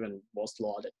settings even was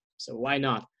loaded. So why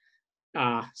not?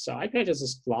 So I created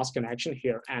this class connection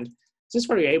here, and this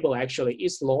variable actually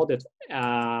is loaded.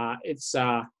 This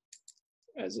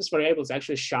variable is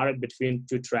actually shared between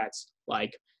 2 threads.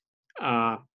 Like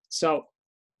so,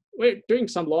 we're doing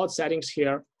some load settings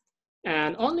here.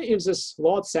 And only if this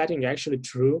load setting actually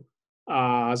true,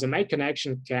 the make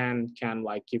connection can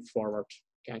like keep forward,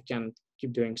 can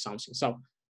keep doing something. So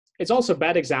it's also a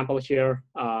bad example here.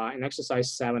 In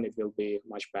exercise 7, it will be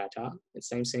much better. It's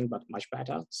same thing, but much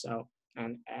better. So,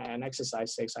 and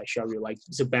exercise 6, I show you like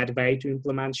the bad way to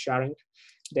implement sharing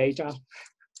data,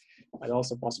 but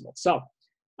also possible. So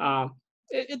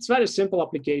it's very simple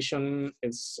application.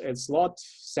 It's load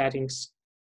settings.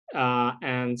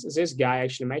 And this guy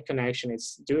actually make connection.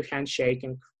 It's do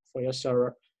handshaking for your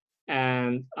server.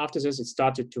 And after this, it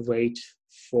started to wait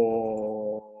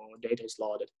for data is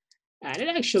loaded. And it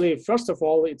actually, first of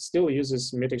all, it still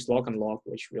uses mutex lock and lock,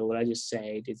 which we already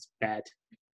said it's bad.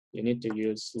 You need to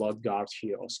use lock guard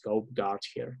here or scope guard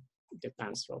here. It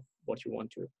depends on what you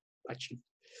want to achieve.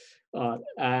 But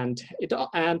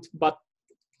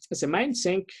the main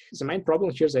thing, the main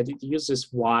problem here is that it uses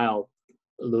while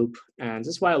loop, and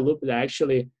this while loop is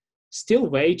actually still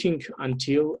waiting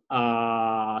until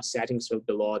settings will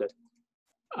be loaded.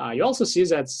 You also see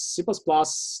that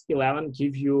C++11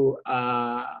 give you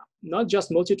not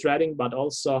just multi-threading, but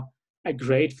also a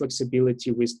great flexibility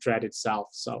with thread itself.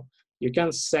 So you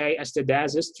can say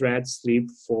std this thread sleep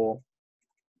for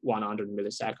 100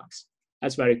 milliseconds.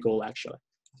 That's very cool, actually.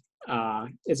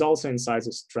 It's also inside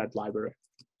this thread library,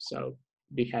 so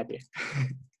be happy.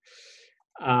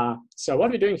 So what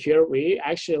we're doing here, we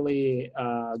actually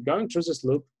going through this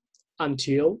loop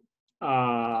until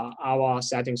our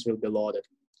settings will be loaded.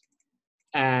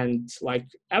 And like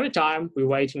every time we're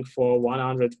waiting for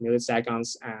 100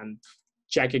 milliseconds and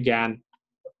check again.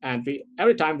 And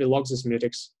every time we log this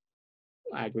mutex,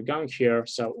 like we're going here.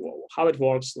 So how it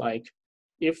works, like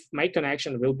if make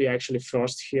connection will be actually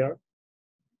first here,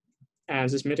 and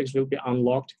this mutex will be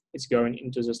unlocked, it's going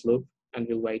into this loop and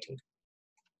we're waiting.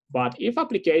 But if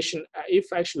application,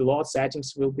 if actually load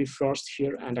settings will be first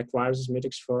here and acquire this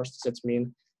mutex first, that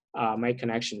means make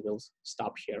connection will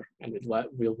stop here and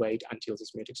we'll wait until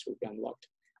this mutex will be unlocked.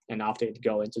 And after it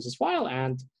go into this file,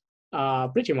 and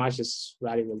pretty much this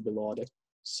value will be loaded.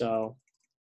 So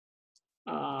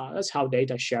that's how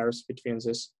data shares between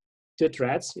these 2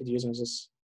 threads. It's using this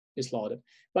is loaded.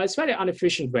 But it's very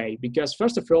inefficient way, because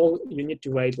first of all, you need to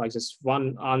wait like this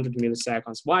 100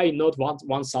 milliseconds. Why not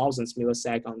 1,000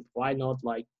 milliseconds? Why not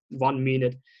like 1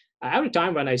 minute? Every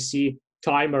time when I see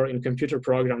timer in computer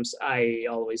programs, I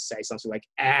always say something like,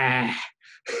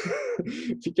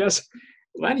 because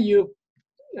when you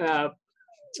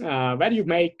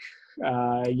make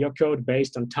your code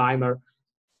based on timer,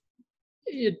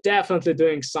 you're definitely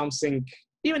doing something.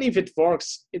 Even if it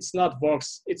works, it's not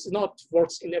works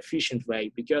in an efficient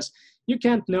way, because you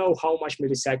can't know how much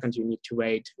milliseconds you need to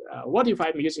wait. What if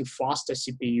I'm using faster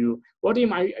CPU? What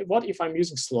if I'm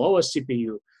using slower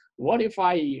CPU? What if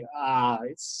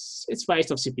it's waste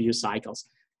of CPU cycles?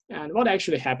 And what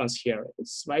actually happens here?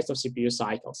 It's waste of CPU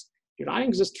cycles. You're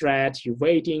running this thread, you're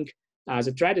waiting,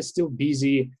 the thread is still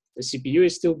busy, the CPU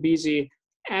is still busy,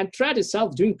 and thread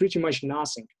itself doing pretty much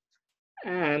nothing.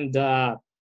 And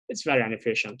it's very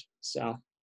inefficient. So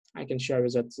I can show you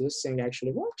that this thing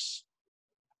actually works.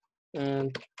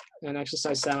 And in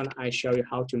exercise 7, I show you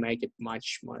how to make it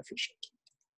much more efficient.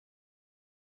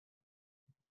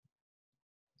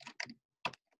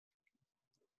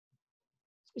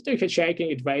 It's doing head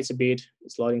shaking, it waits a bit,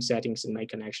 it's loading settings and make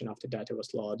connection after data was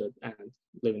loaded and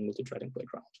leaving multi-threading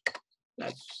playground.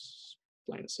 That's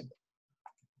plain and simple.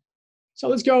 So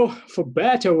let's go for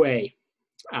better way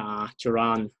to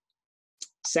run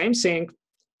same thing,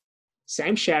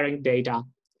 same sharing data,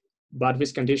 but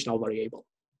with conditional variable.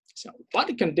 So what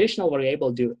a conditional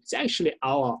variable do? It's actually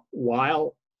our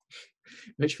while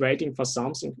which waiting for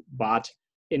something, but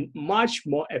in much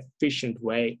more efficient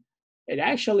way. It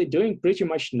actually doing pretty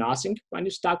much nothing when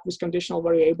you start with conditional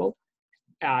variable.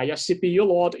 Your CPU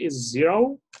load is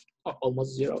 0, or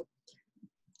almost 0.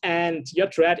 And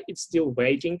your thread is still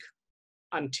waiting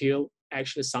until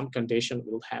actually some condition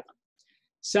will happen.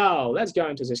 So let's go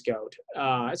into this code.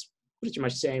 It's pretty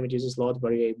much same. It uses load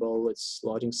variable, it's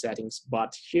loading settings,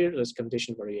 but here is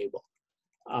condition variable,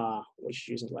 which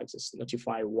using like this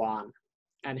notify one.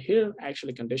 And here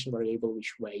actually condition variable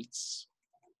which waits.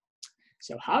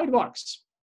 So how it works?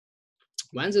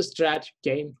 When this thread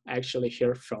came actually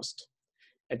here first,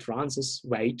 it runs this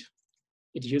wait.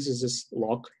 It uses this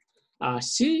lock.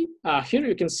 Here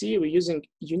you can see we're using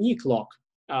unique lock.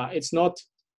 It's not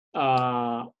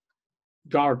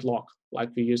guard lock like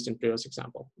we used in previous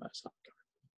example. Exercise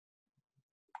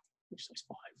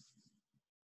 5.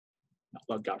 No,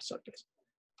 lock guard, sorry guys.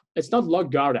 It's not lock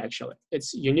guard actually.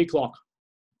 It's unique lock.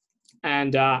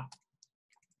 And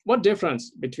what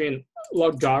difference between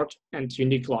lock guard and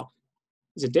unique lock?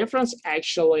 The difference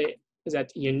actually is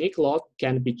that unique lock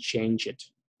can be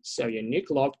changed. So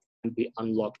unique lock can be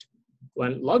unlocked.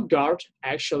 When lock guard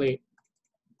actually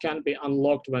can be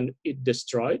unlocked when it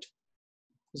destroyed,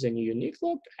 then unique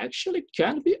lock actually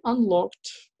can be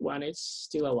unlocked when it's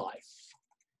still alive.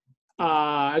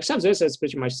 Except this, it's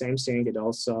pretty much same thing. It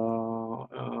also,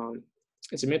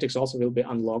 its mutex also will be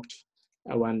unlocked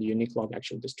when the unique lock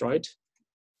actually destroyed.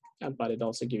 But it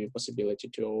also gives you possibility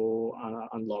to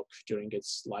unlock during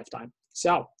its lifetime.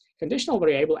 So conditional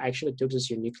variable actually took this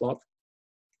unique lock,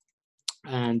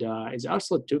 and it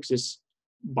also took this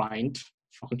bind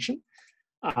function.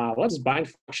 What does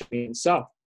bind function mean? So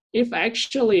if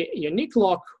actually unique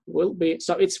lock will be,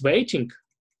 so it's waiting,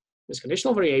 this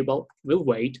conditional variable will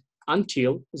wait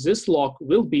until this lock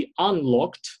will be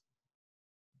unlocked,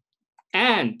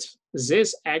 and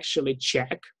this actually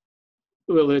check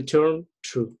will return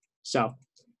true. So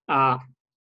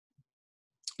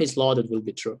its loaded will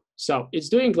be true. So it's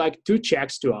doing like two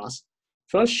checks to us.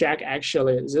 First check,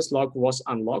 actually, this lock was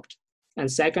unlocked. And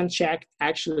second check,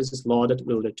 actually, this loaded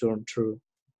will return true,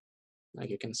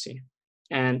 like you can see.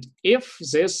 And if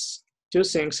these two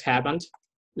things happened,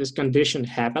 this condition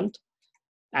happened,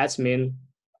 that means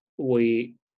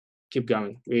we keep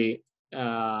going. We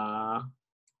not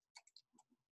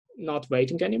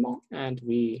waiting anymore, and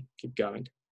we keep going.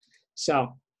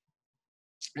 So,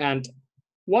 and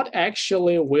what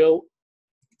actually will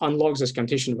unlock this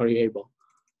condition variable?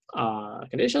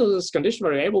 This condition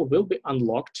variable will be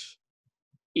unlocked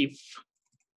if,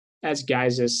 as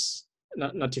guys is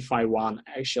notify one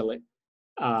actually.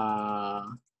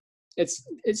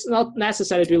 It's not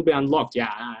necessary it will be unlocked.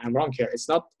 Yeah, I'm wrong here.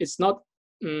 It's not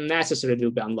necessary it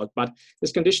will be unlocked, but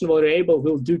this condition variable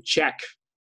will do check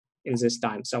in this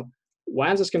time. So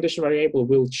when this condition variable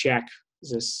will check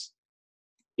this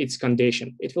its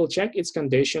condition, it will check its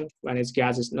condition when it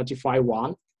gets this notify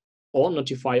one or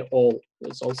notify all.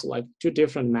 It's also like two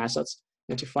different methods,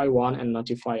 notify one and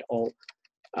notify all.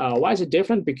 Why is it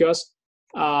different? Because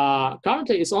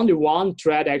currently it's only one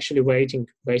thread actually waiting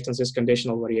based on this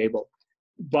conditional variable.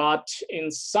 But in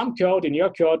some code, in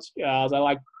your code, they're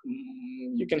like,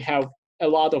 you can have a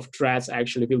lot of threads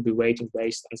actually will be waiting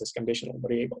based on this conditional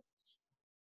variable.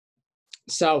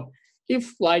 So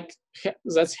if like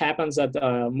that happens that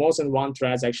more than one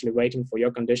thread is actually waiting for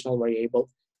your conditional variable,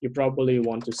 you probably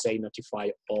want to say notify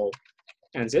all.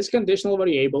 And this conditional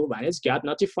variable, when it's got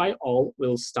notify all,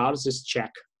 will start this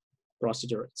check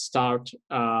procedure. Start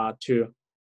to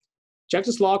check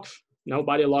this lock,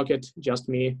 nobody lock it, just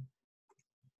me.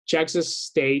 Check this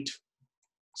state,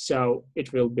 so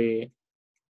it will be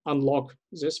unlock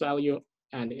this value,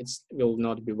 and it will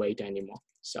not be wait anymore.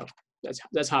 So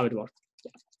that's how it works.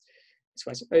 Yeah.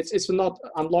 It's not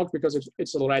unlocked because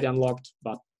it's already unlocked,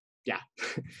 but yeah,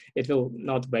 it will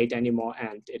not wait anymore,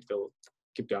 and it will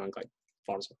keep going like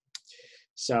further.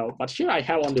 So, but here I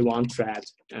have only one thread,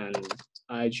 and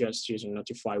I just using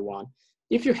notify one.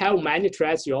 If you have many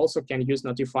threads, you also can use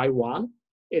notify one.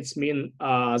 It's mean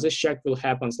this check will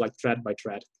happen like thread by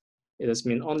thread. It does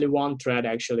mean only one thread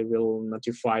actually will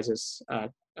notify this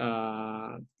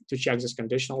to check this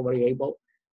conditional variable,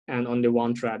 and only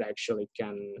one thread actually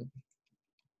can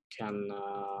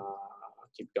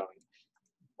keep going.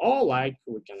 Or like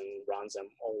we can run them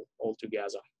all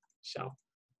together. So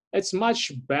it's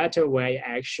much better way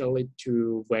actually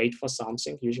to wait for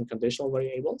something using conditional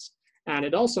variables. And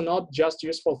it also not just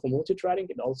useful for multi-threading,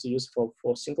 it also useful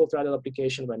for single-threaded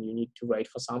application when you need to wait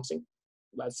for something.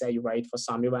 Let's say you wait for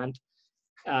some event.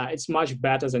 It's much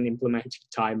better than implementing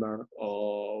timer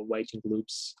or waiting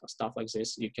loops or stuff like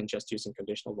this. You can just use a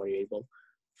conditional variable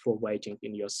for waiting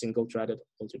in your single-threaded,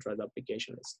 multi-threaded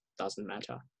application. It doesn't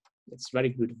matter. It's a very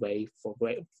good way for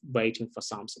waiting for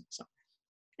something. So,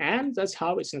 and that's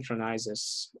how it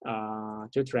synchronizes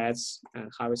two threads,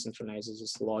 and how it synchronizes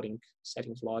this loading,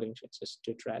 settings loading, it's just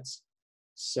two threads.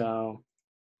 So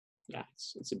yeah,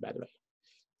 it's a better way.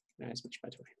 It's much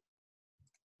better way.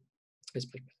 It's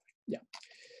much better. Yeah.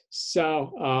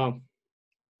 So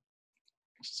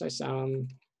exercise 7.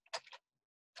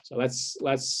 So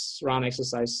let's run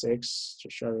exercise 6 to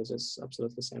show you this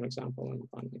absolutely the same example and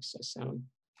run exercise 7.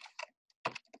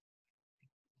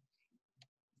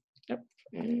 Yep,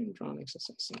 and run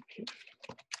exercise 7 here.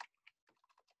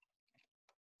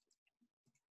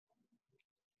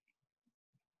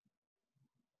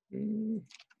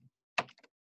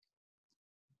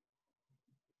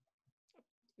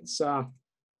 It's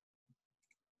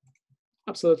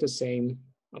absolutely the same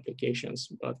applications,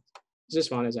 but this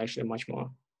one is actually much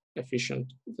more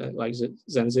efficient than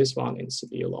this one in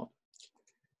CPU load.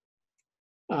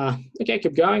 Okay,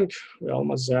 keep going. We're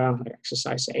almost there.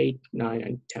 Exercise 8, 9,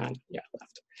 and 10. Yeah,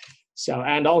 left. So,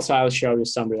 and also I'll show you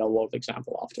some real world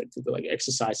example after it will be like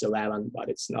exercise 11, but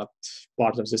it's not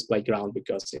part of this playground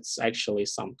because it's actually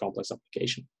some complex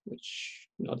application, which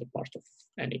not a part of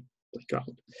any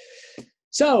playground.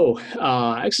 So,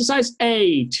 exercise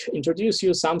 8, introduce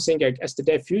you something like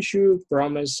STD future,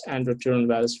 promise, and return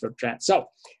values for thread. So,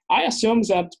 I assume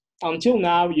that until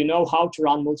now, you know how to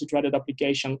run multi-threaded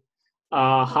application,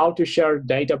 how to share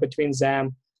data between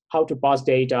them, how to pass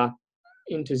data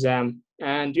into them,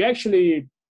 and you actually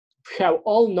have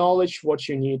all knowledge what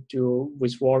you need to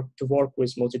work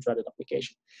with multi-threaded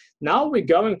application. Now we're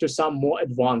going to some more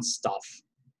advanced stuff.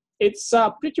 It's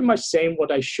pretty much same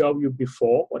what I showed you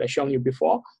before, but it's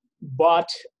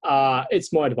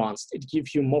more advanced. It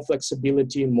gives you more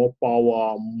flexibility, more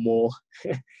power, more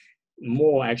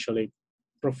actually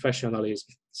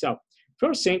professionalism. So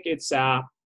first thing, it's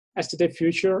STD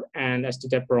future and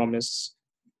STD promise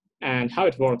and how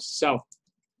it works. So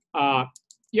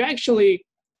you actually,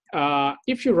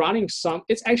 if you're running some,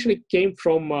 it actually came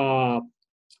from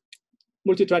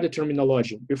multi-threaded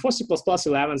terminology. Before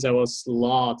C++11, there was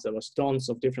tons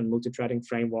of different multi-threading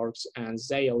frameworks, and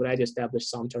they already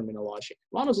established some terminology.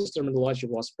 One of those terminology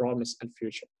was promise and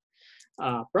future.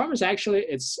 Promise actually,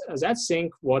 it's that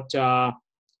thing what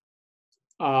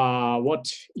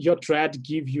your thread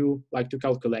give you like to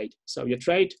calculate. So your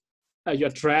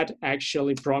thread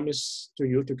actually promise to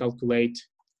you to calculate,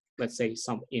 let's say,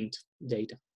 some int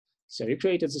data. So you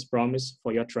created this promise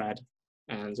for your thread,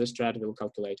 and this thread will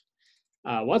calculate.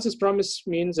 What this promise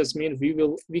means, this means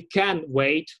we can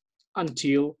wait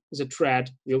until the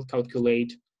thread will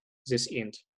calculate this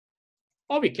int,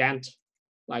 or we can't,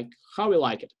 like how we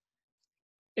like it.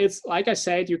 It's like I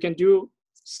said, you can do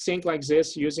things like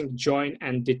this using join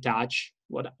and detach,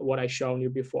 what I shown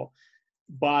you before.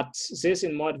 But this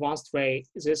in more advanced way,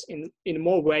 this in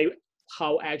more way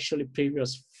how actually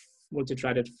previous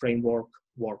multi-threaded framework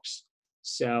works.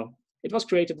 So it was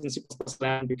created in C++ because a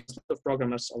lot of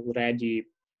programmers already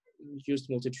used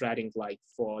multi-threading like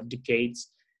for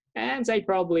decades, and they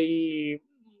probably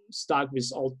stuck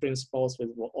with old principles, with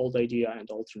old idea and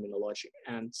old terminology.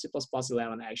 And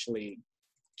C++11 actually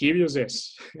give you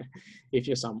this. If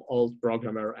you're some old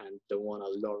programmer and don't want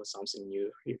to learn something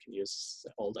new, you can use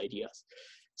the old ideas.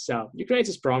 So you create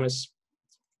this promise.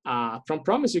 From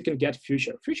promise, you can get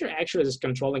future. Future actually is a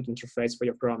controlling interface for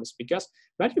your promise, because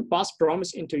when you pass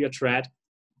promise into your thread,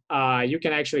 you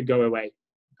can actually go away.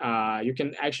 You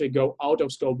can actually go out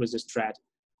of scope with this thread,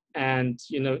 and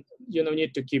you don't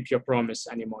need to keep your promise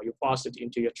anymore. You pass it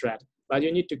into your thread, but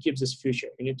you need to keep this future.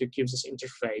 You need to keep this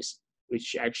interface,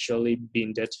 which actually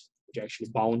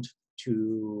bound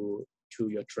to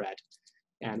your thread.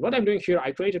 And what I'm doing here,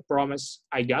 I created promise.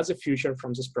 I got the future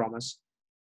from this promise.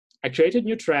 I created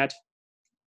new thread.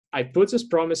 I put this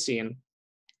promise in.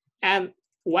 And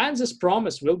when this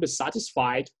promise will be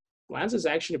satisfied, once this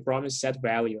actually promise set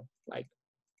value, like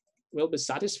will be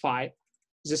satisfied,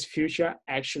 this future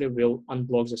actually will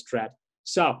unblock this thread.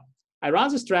 So I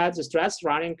run this thread's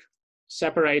running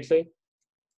separately.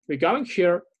 We're going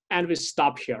here and we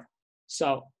stop here.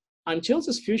 So until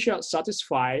this future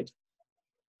satisfied,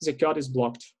 the code is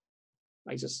blocked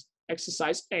like this.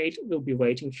 Exercise 8 will be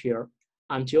waiting here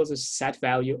until the set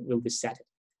value will be set.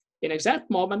 In exact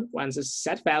moment when the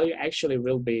set value actually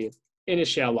will be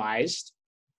initialized,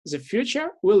 the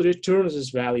future will return this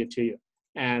value to you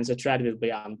and the thread will be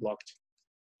unblocked.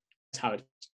 That's how it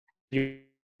is.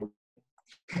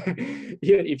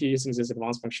 Even if you're using this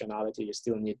advanced functionality, you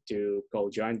still need to call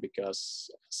join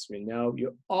because, as we know,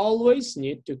 you always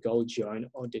need to call join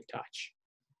or detach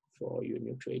for your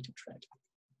new created thread.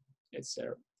 It's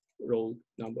rule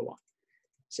number 1.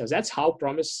 So that's how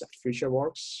promise future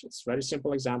works. It's a very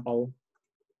simple example.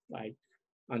 Like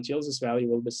until this value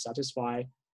will be satisfied,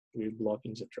 we're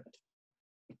blocking the thread.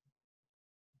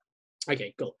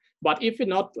 Okay, cool. But if we're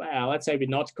not, let's say we're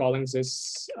not calling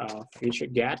this feature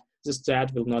get, this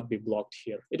thread will not be blocked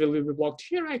here. It will be blocked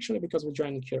here actually because we're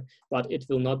joining here, but it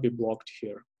will not be blocked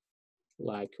here.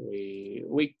 Like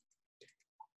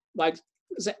like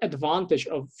the advantage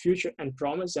of future and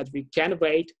promise that we can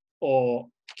wait or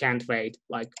can't wait,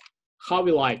 like how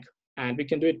we like, and we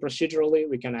can do it procedurally.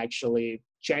 We can actually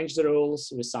change the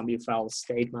rules with some if-else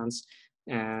statements,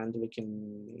 and we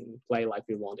can play like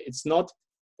we want. It's not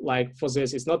like for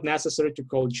this, it's not necessary to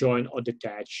call join or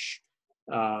detach.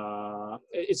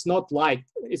 It's not like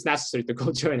it's necessary to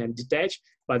call join and detach,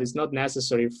 but it's not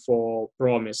necessary for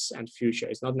promise and future.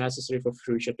 It's not necessary for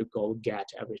future to call get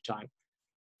every time.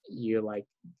 You like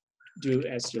do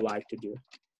as you like to do.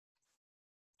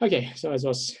 Okay, so it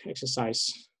was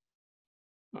exercise.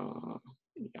 Yeah,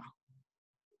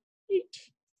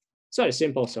 it's very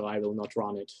simple, so I will not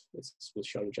run it. This will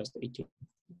show you just 18.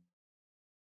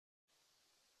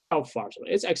 How far?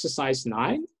 It's exercise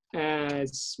 9, and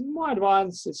it's more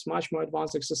advanced. It's much more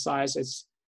advanced exercise. It's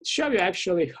show you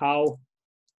actually how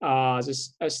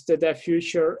this std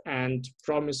future and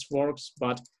promise works,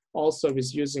 but also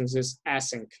with using this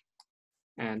async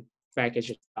and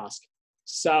package task.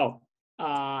 So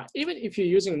even if you're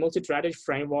using multi-threaded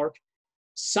framework,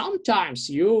 sometimes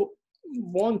you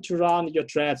want to run your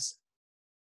threads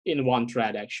in one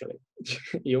thread actually.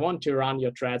 You want to run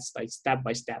your threads like step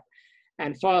by step.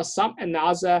 And for some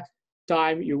another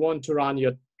time, you want to run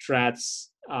your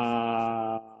threads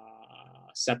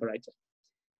separated.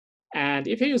 And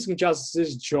if you're using just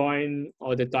this join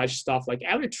or detach stuff, like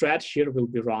every thread here will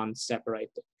be run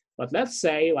separated. But let's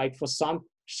say like for some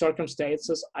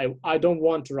circumstances, I don't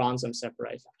want to run them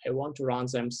separate. I want to run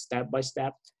them step by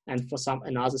step. And for some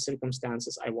another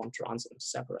circumstances, I want to run them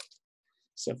separate.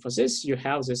 So for this, you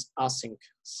have this async,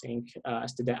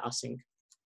 std async.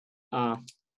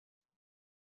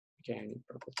 Okay,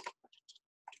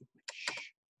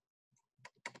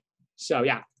 so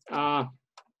yeah,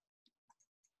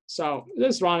 so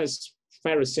this one is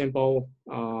very simple.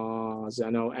 There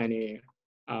are no any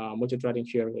multi-threading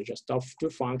here. They're just two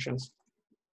functions,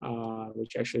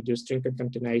 which actually do string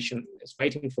concatenation. It's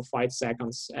waiting for 5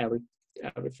 seconds every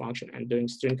function and doing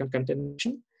string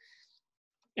concatenation.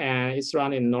 And it's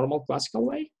run in normal classical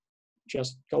way,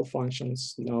 just call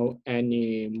functions, no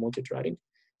any multi-threading.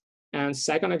 And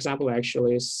second example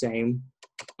actually is same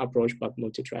approach but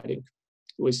multi-threading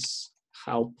with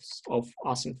help of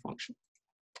async function.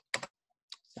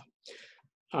 So,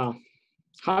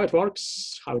 how it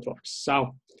works?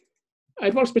 So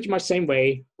it works pretty much same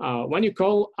way. When you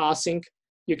call async,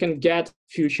 you can get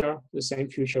future, the same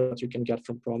future that you can get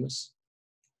from promise.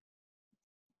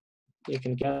 You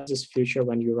can get this future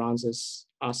when you run this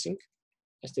async,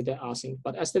 std async.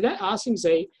 But std async,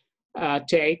 they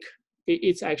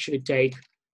actually take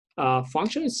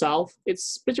function itself.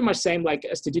 It's pretty much same like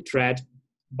std thread,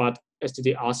 but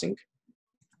std async.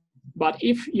 But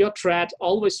if your thread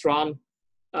always run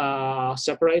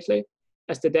separately,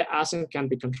 std async can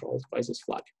be controlled by this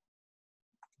flag.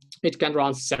 It can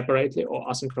run separately or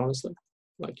asynchronously,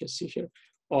 like you see here,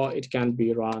 or it can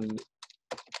be run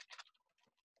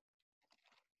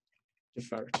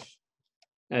deferred.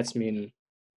 That's mean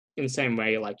in same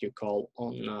way like you call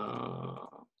on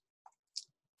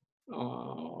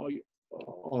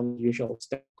usual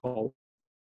step call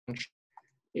function.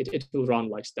 It will run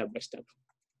like step by step.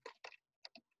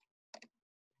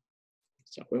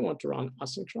 So we want to run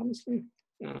asynchronously.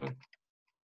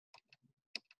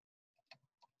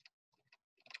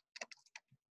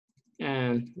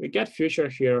 And we get future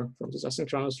here from this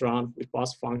asynchronous run. We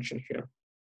pass function here.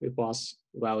 We pass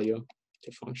value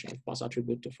to function. We pass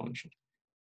attribute to function.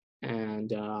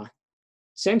 And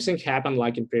Same thing happened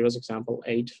like in previous example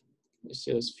 8. You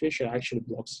see this future actually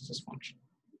blocks this function,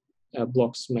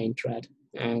 blocks main thread.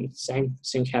 And same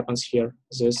thing happens here.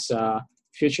 This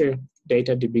future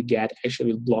data db get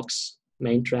actually blocks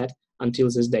main thread until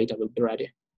this data will be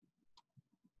ready.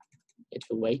 It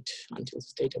will wait until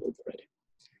this data will be ready.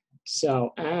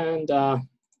 So, and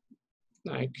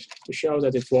like to show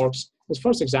that it works, this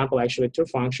first example, actually 2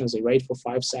 functions, they wait for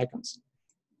 5 seconds.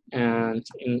 And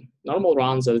in normal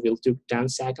runs, that will take 10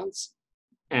 seconds.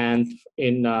 And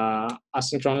in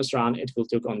asynchronous run, it will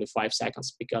take only 5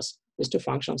 seconds because these 2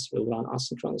 functions will run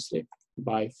asynchronously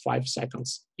by 5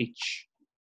 seconds each.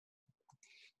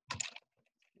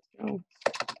 So,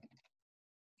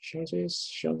 show this,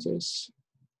 show this.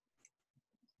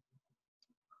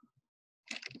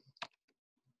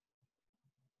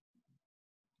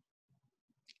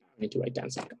 I need to wait 10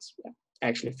 seconds. Yeah,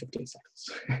 actually 15 seconds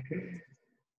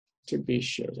to be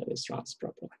sure that it runs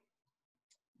properly.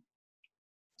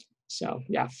 So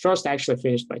yeah, first actually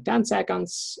finished by 10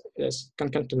 seconds, is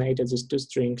concatenated these 2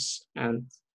 strings, and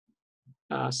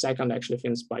second actually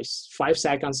finished by 5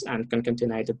 seconds and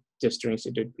concatenated 2 strings.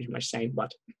 It did pretty much same,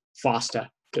 but faster,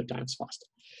 2 times faster.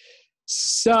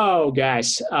 So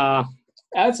guys,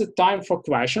 that's the time for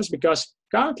questions, because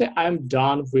currently I'm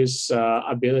done with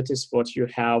abilities what you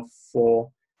have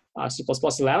for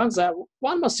C++11.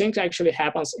 One more thing actually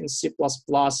happens in C++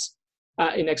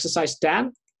 in exercise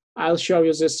 10. I'll show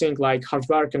you this thing like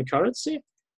hardware concurrency.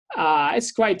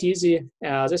 It's quite easy.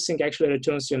 This thing actually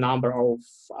returns your number of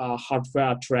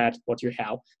hardware thread what you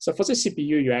have. So for the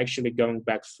CPU, you're actually going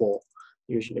back 4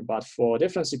 usually, but for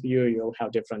different CPU, you'll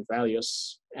have different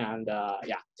values. And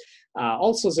yeah,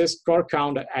 also this core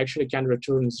count actually can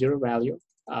return 0 value.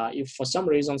 If for some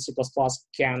reason C++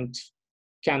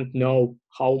 can't know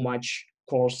how much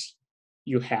cores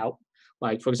you have,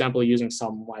 like for example, using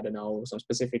some, I don't know, some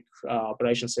specific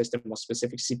operation system or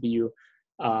specific CPU,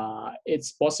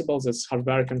 it's possible that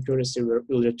hardware concurrency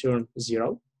will return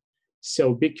 0.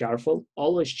 So be careful,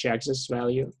 always check this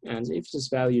value. And if this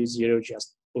value is 0,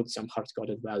 just put some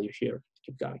hard-coded value here,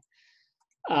 keep going.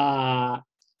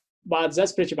 But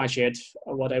that's pretty much it,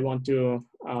 what I want to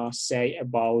say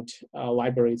about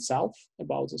library itself,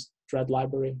 about this thread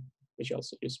library, which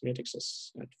also uses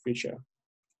mutexes and feature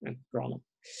and chrono.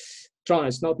 Chrono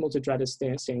is not multi-threaded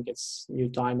thing, it's new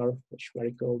timer, which is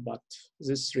very cool, but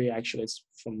this 3 actually is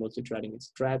from multi-threading.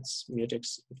 It's threads,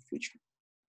 mutex, and feature.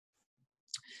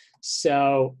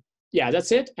 So yeah,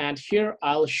 that's it. And here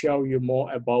I'll show you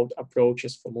more about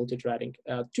approaches for multi-threading.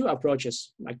 2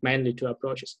 approaches, like mainly 2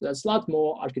 approaches. There's a lot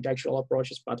more architectural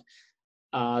approaches, but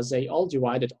they all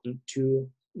divided on 2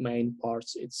 main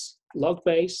parts. It's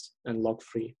log-based and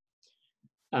log-free.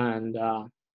 And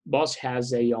both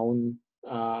has their own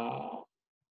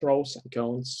pros and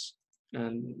cons,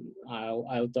 and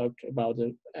I'll talk about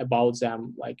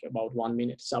them like about 1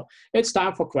 minute. So it's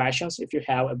time for questions if you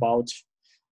have about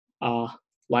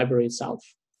library itself.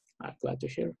 I'm glad to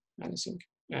hear anything,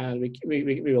 and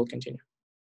we will continue.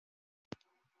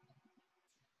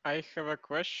 I have a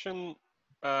question.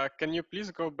 Can you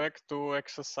please go back to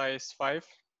exercise 5?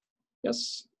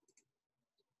 Yes.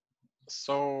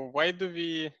 So why do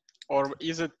we, or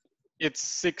is it, it's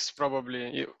 6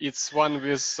 probably. It's one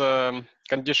with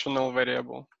conditional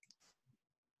variable.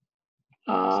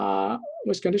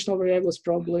 With conditional variables,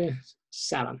 probably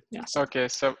 7. Yes. Okay,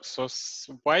 so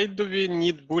why do we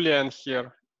need Boolean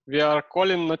here? We are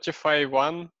calling notify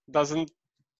 1. Doesn't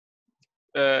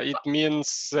it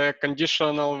means the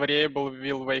conditional variable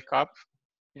will wake up?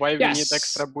 Why we need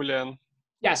extra Boolean?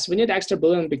 Yes, we need extra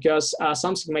Boolean because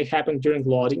something may happen during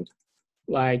loading.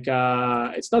 Like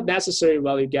it's not necessary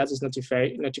while you get these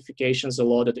notifications, the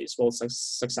loaded is well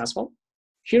successful.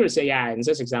 Here is in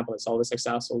this example, it's always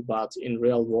successful, but in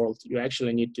real world, you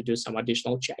actually need to do some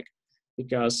additional check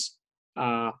because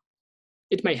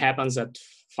it may happen that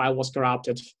file was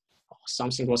corrupted, or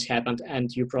something was happened,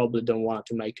 and you probably don't want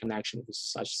to make connection with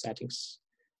such settings.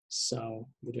 So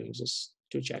we're doing this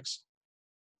 2 checks.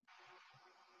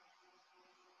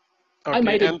 Okay,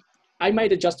 I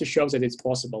made it just to show that it's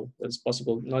possible. It's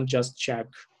possible not just check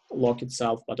log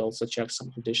itself, but also check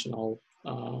some additional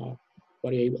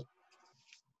variable.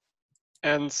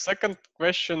 And second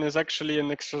question is actually in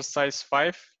exercise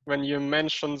 5, when you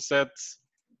mentioned that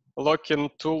locking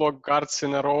 2 log guards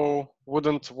in a row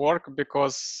wouldn't work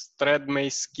because thread may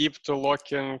skip to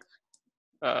locking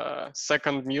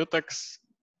second mutex.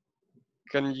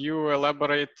 Can you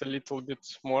elaborate a little bit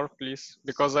more, please?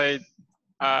 Because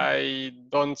I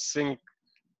don't think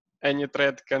any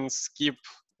thread can skip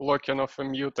locking of a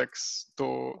mutex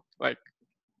to like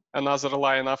another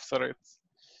line after it.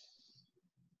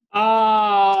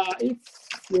 if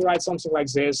you write something like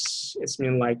this, it's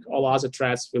mean like all other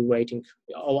threads will waiting,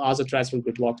 all other threads will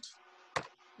be blocked.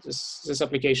 This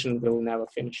application will never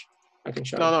finish. I can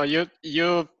show you. No,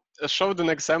 you showed an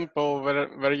example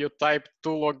where you type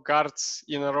 2 log guards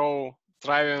in a row,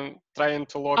 trying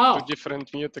to log 2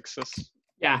 different mutexes.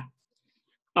 Yeah.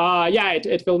 Yeah,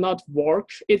 it will not work.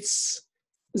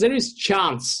 There is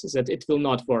chance that it will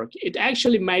not work. It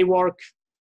actually may work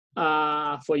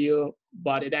for you,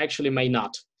 but it actually may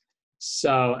not.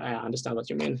 So I understand what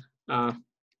you mean.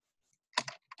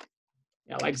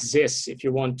 Yeah, like this, if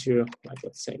you want to, like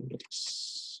let's say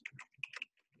mutex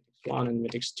 1 and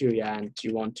mutex 2, yeah, and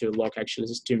you want to log actually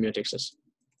these 2 mutexes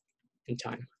in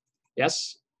time.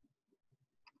 Yes?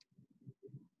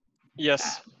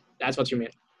 Yes. That's what you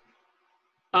mean.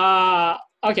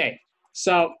 Okay,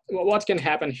 so what can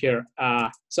happen here?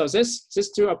 So this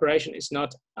 2 operation is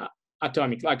not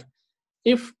atomic. Like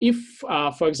if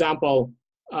for example,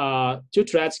 2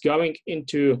 threads going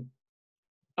into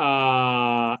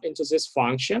this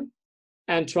function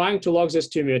and trying to log these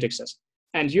 2 mutexes.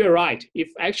 And you're right, if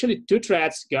actually 2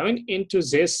 threads going into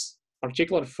this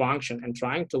particular function and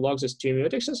trying to log these 2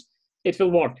 mutexes, it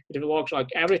will work. It will work like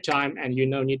every time, and you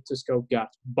no need to scope guard.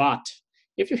 But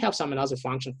if you have some another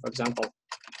function, for example,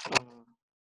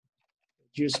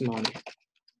 use money.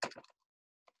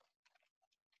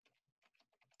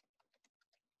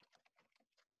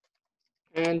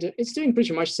 And it's doing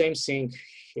pretty much same thing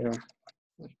here.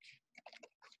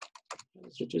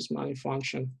 Let's reduce money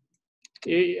function.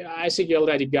 I think you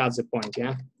already got the point,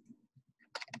 yeah?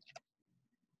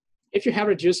 If you have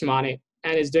reduced money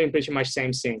and it's doing pretty much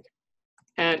same thing,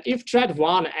 and if thread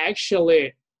 1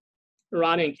 actually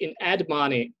running in add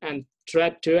money and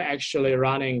thread 2 actually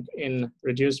running in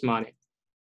reduce money,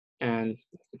 and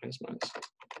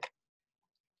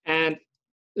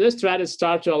this thread is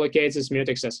start to allocate these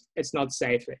mutexes, it's not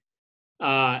safely.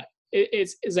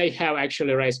 They have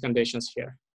actually race conditions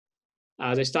here.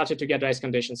 They started to get race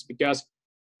conditions because,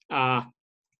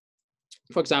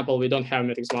 for example, we don't have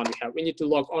mutex 1. We need to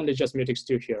log only just mutex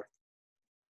 2 here,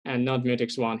 and not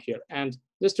mutex 1 here. And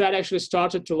this thread actually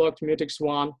started to log mutex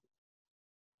 1.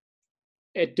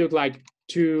 It took like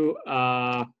two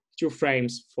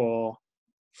frames for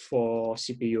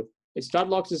CPU. It start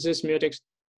logged this mutex,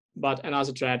 but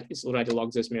another thread is already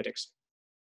logged this mutex.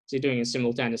 They're doing it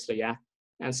simultaneously, yeah.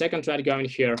 And second thread going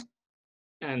here,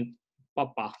 and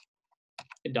papa,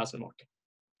 it doesn't work.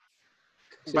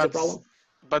 See the problem?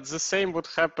 But the same would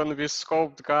happen with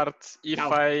scoped guard if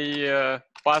I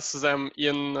pass them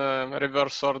in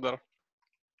reverse order,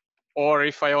 or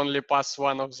if I only pass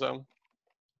one of them.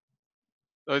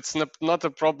 So it's not a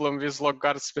problem with log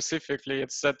guard specifically.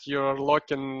 It's that you're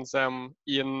locking them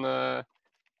in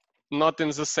not in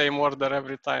the same order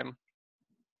every time.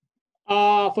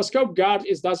 For scope guard,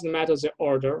 it doesn't matter the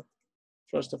order.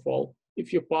 First of all,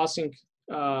 if you're passing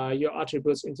your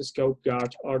attributes into scope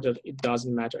guard order, it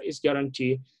doesn't matter. It's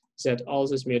guaranteed that all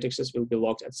these mutexes will be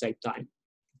locked at the same time.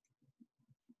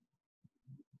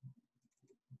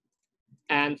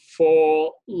 And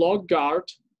for log guard,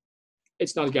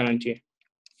 it's not guaranteed.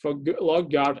 For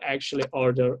log guard, actually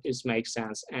order makes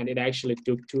sense, and it actually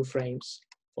took 2 frames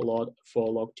for log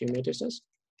 2 mutexes.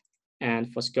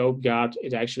 And for scope guard,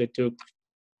 it actually took,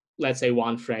 let's say,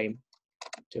 1 frame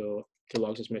to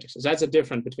log these mutexes. That's the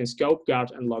difference between scope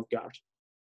guard and log guard.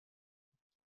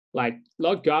 Like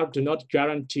log guard do not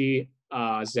guarantee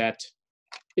that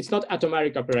it's not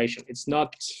atomic operation. It's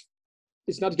not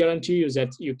guarantee you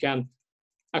that you can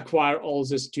acquire all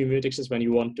these 2 mutexes when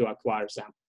you want to acquire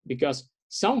them, because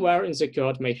somewhere in the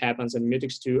code may happen that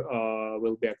mutex 2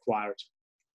 will be acquired.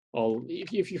 Or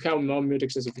if you have more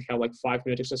mutexes, if you have like 5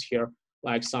 mutexes here,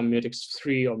 like some mutex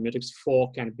 3 or mutex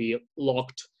 4 can be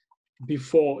locked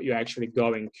before you're actually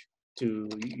going to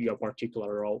your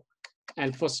particular row.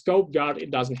 And for scope guard,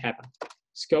 it doesn't happen.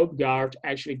 Scope guard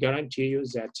actually guarantee you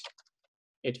that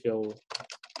it will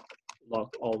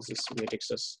lock all these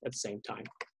mutexes at the same time,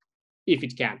 if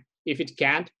it can. If it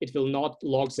can't, it will not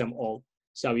lock them all.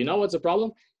 So you know what's the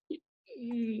problem?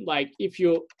 Like if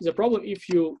you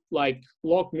like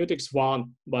lock mutex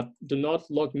 1 but do not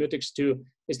lock mutex 2,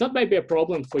 it's not maybe a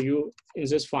problem for you in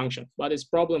this function, but it's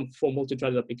problem for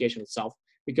multi-threaded application itself,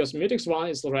 because mutex 1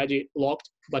 is already locked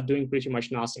but doing pretty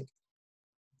much nothing,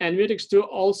 and mutex 2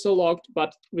 also locked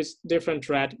but with different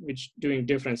thread which doing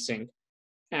different thing.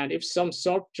 And if some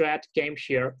sort thread came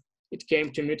here, it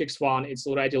came to mutex 1, it's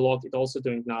already locked, it's also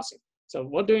doing nothing. So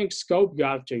what doing scope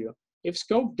guard to you? If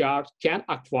scope guard can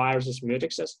acquire these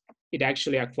mutexes, it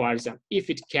actually acquires them.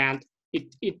 If it can't,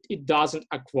 it doesn't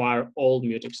acquire all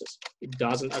mutexes. It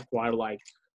doesn't acquire like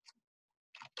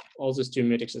all these 2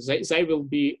 mutexes. They will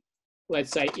be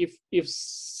let's say if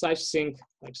such thing,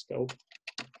 let's go.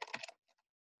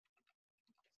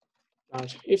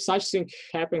 If such thing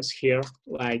happens here,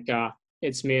 like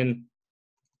it's mean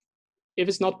if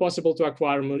it's not possible to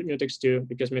acquire mutex2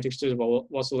 because mutex2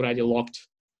 was already locked,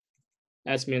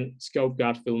 that means scope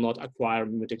guard will not acquire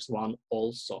mutex1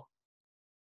 also,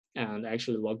 and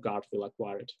actually lock guard will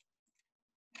acquire it.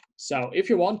 So if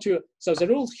you want to, so the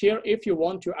rule here, if you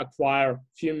want to acquire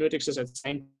few mutexes at the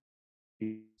same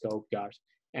time, scope guard,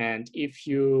 and if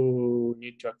you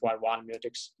need to acquire one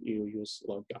mutex, you use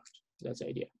lock guard. That's the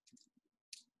idea.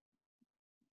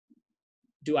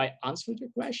 Do I answer your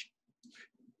question?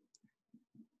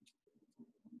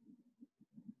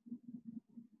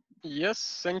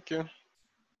 Yes, thank you.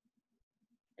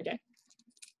 Okay.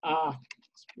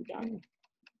 Done.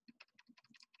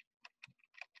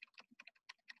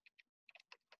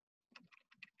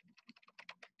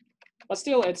 But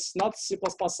still, it's not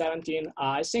C++17.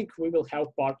 I think we will have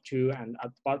part 2, and at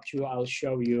part 2, I'll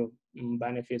show you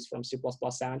benefits from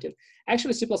C++17.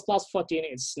 Actually, C++14,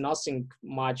 it's nothing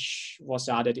much was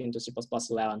added into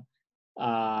C++11.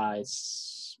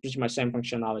 It's pretty much same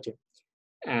functionality.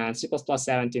 And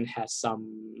C++17 has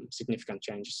some significant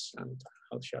changes, and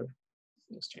I'll show you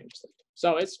those changes later.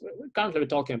 So we're currently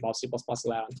talking about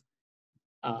C++11.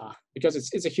 Because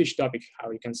it's a huge topic.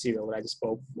 How you can see, we already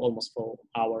spoke almost for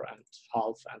an hour and a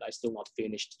half, and I still not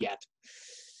finished yet.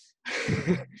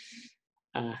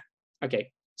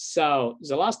 Okay, so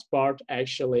the last part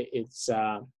actually it's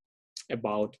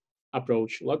about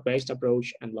approach, log-based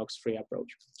approach and logs-free approach.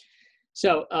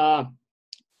 So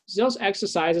those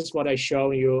exercises, what I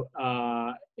show you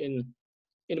in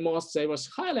most, they was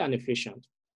highly inefficient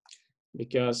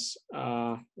because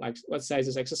like let's say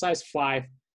this exercise 5.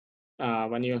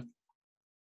 When you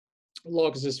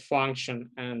log this function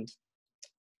and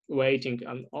waiting,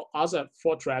 and other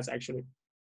 4 threads actually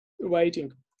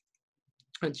waiting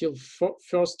until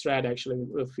first thread actually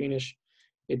will finish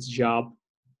its job.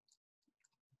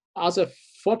 Other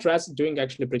 4 threads doing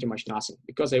actually pretty much nothing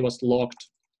because it was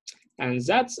locked. And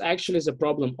that's actually the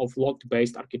problem of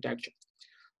logged-based architecture.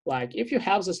 Like if you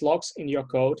have these logs in your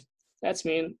code, that's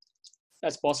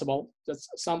possible that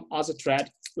some other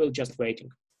thread will just waiting.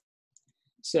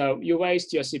 So you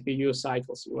waste your CPU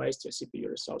cycles, you waste your CPU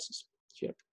resources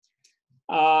here.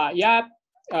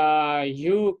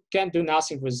 You can do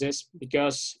nothing with this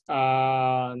because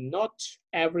not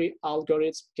every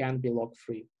algorithm can be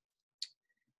log-free.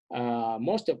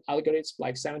 Most of algorithms,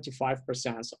 like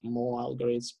 75% more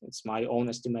algorithms, it's my own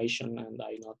estimation, and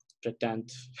I not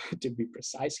pretend to be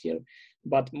precise here,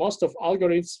 but most of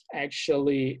algorithms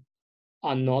actually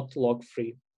are not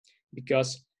log-free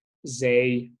because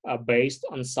they are based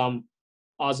on some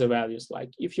other values.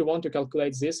 Like if you want to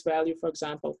calculate this value, for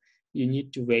example, you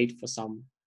need to wait for some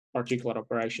particular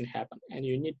operation happen, and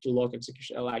you need to log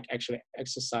execution, like actually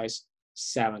exercise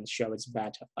 7 show it's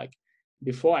better. Like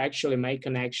before actually make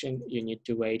connection, you need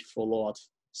to wait for load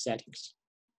settings.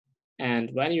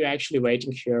 And when you're actually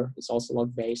waiting here, it's also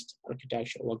log-based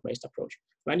architecture, log-based approach.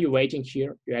 When you're waiting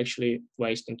here, you're actually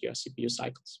wasting your CPU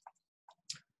cycles.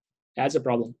 That's a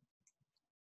problem.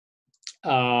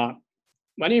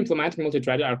 When you implement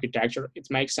multi-threaded architecture, it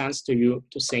makes sense to you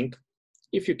to think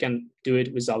if you can do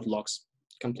it without logs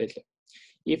completely.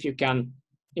 If you can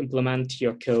implement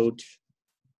your code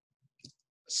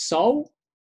so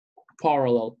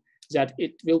parallel that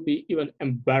it will be even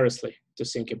embarrassing to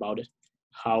think about it,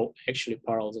 how actually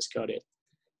parallel this code is.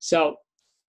 So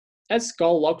let's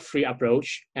call log-free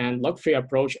approach, and log-free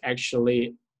approach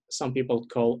actually some people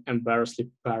call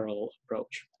embarrassingly parallel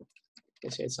approach. You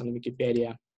see it's on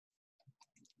Wikipedia.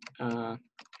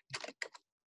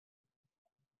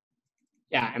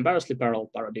 Yeah, embarrassingly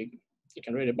parallel paradigm. You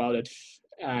can read about it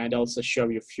and also show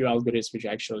you a few algorithms which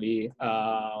actually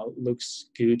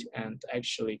looks good and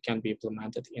actually can be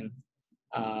implemented in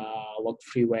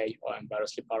log-free way or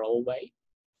embarrassingly parallel way.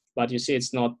 But you see,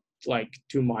 it's not like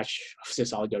too much of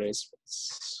this algorithm.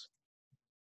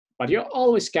 But you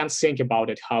always can think about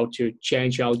it, how to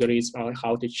change your algorithm or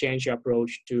how to change your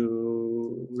approach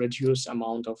to reduce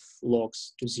amount of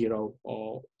logs to 0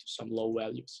 or to some low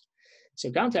values. So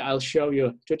currently I'll show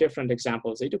you 2 different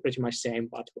examples. They do pretty much same,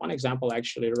 but one example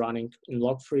actually running in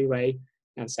log-free way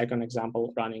and second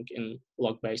example running in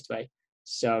log-based way.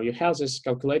 So you have this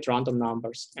calculate random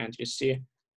numbers, and you see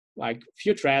like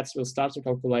few threads will start to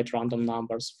calculate random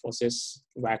numbers for this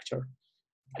vector.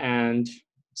 And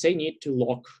they need to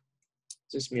log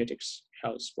this mutex,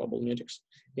 house global mutex.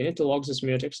 You need to log this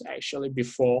mutex actually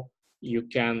before you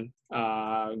can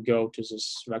go to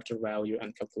this vector value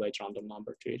and calculate random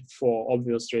number to it for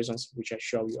obvious reasons, which I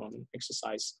show you on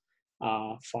exercise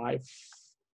 5.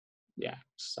 yeah,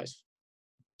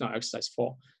 exercise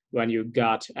 4, when you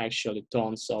got actually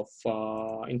tons of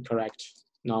incorrect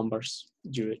numbers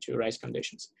due to race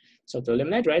conditions. So to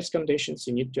eliminate race conditions,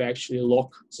 you need to actually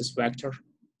lock this vector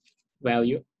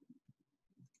value.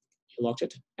 You locked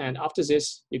it. And after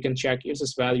this, you can check if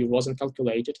this value wasn't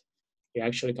calculated. You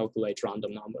actually calculate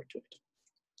random number to it.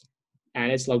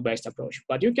 And it's log-based approach.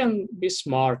 But you can be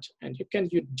smart and you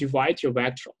divide your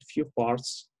vector in a few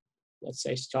parts, let's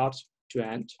say start to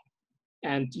end.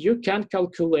 And you can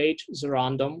calculate the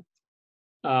random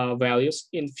values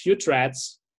in few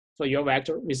threads for your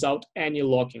vector without any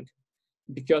locking,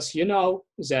 because you know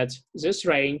that this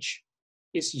range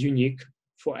is unique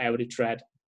for every thread.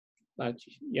 Like,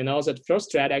 you know that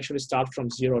first thread actually starts from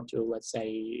 0 to, let's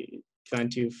say,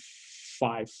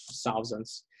 25,000,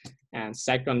 and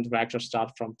second vector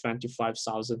starts from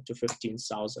 25,000 to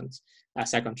 15,000,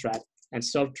 second thread, and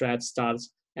third thread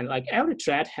starts, and like every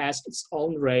thread has its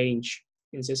own range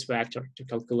in this vector to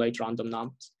calculate random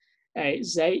numbers.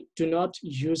 They do not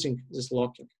using this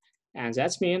locking, and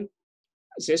that means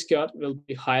this code will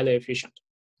be highly efficient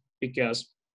because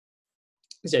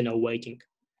there's no waiting.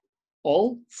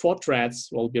 All 4 threads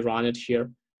will be run here.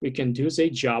 We can do their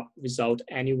job without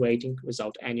any waiting,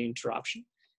 without any interruption,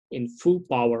 in full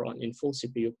power or in full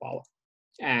CPU power.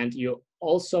 And you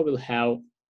also will have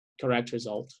correct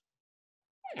result.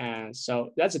 And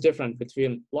so that's the difference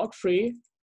between log-free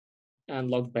and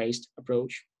log-based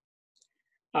approach.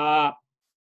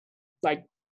 Like,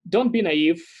 don't be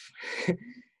naive.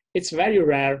 It's very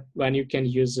rare when you can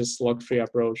use this log-free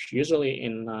approach. Usually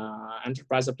in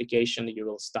enterprise application, you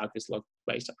will start with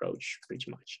log-based approach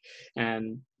pretty much.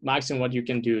 And maximum what you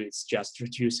can do is just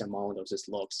reduce amount of these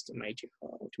logs to make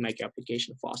your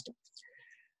application faster.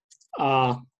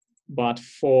 But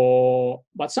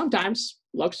sometimes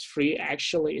logs-free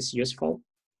actually is useful.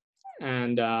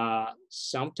 And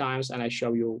sometimes, and I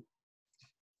show you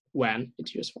when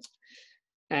it's useful.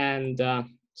 And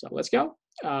so let's go.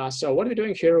 So what we're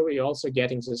doing here, we're also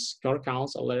getting this core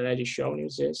counts. I already shown you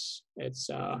this. It's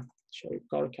show you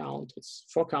core count. It's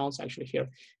 4 counts actually here,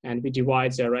 and we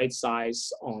divide the array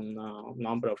size on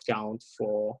number of count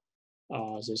for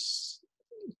this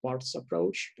parts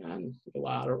approach, and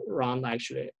we'll run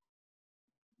actually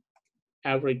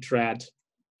every thread.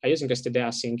 I'm using std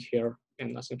async here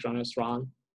in asynchronous run,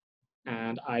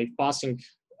 and I passing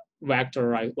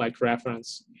vector like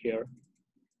reference here,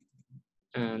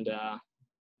 and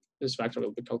this vector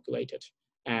will be calculated,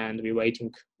 and we're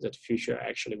waiting that future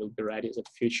actually will be ready, that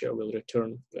future will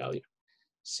return value.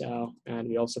 So, and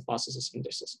we also pass this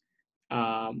indices.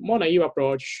 More naive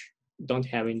approach don't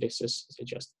have indices, they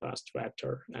just pass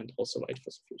vector and also wait for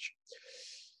the future.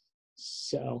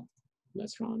 So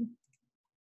let's run.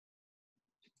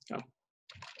 Oh.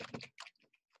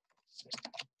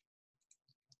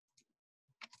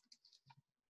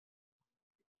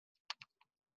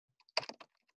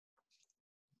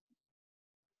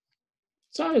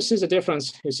 So you see the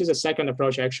difference. You see the second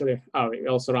approach actually. Oh, we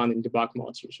also run in debug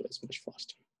modes. Usually it's much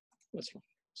faster. Let's run.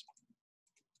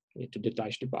 I need to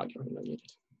detach debugger when I need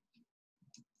it.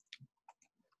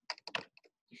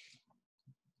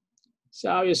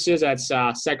 So you see that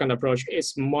second approach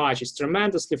is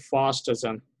tremendously faster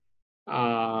than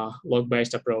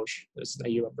log-based approach, this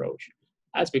naive approach.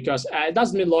 That's because it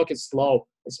doesn't mean log is slow.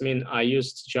 It means I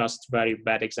used just very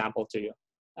bad example to you.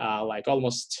 Like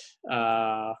almost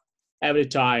every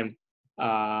time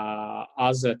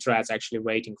other threads actually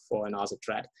waiting for another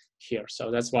thread here. So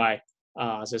that's why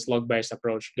this log-based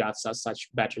approach got such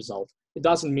bad result. It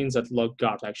doesn't mean that log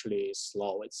guard actually is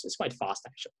slow. It's quite fast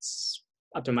actually. It's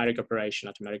automatic operation.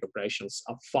 Automatic operations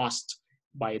are fast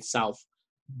by itself,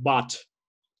 but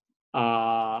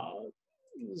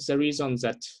the reason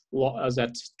that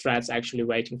threads actually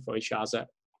waiting for each other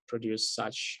produce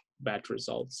such bad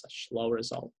results, such low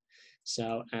result.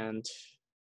 So, and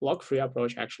log-free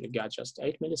approach actually got just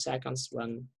 8 milliseconds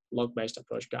when log-based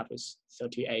approach got with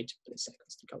 38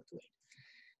 milliseconds to calculate.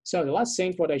 So the last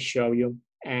thing what I show you,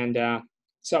 and now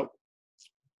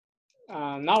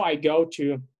I go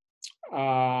to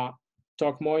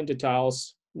talk more in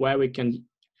details where we can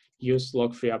use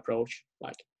log-free approach.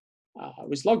 Like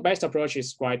with log-based approach,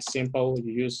 it's quite simple.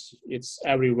 It's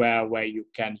everywhere where you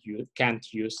can't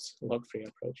use log-free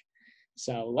approach.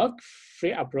 So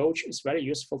log-free approach is very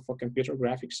useful for computer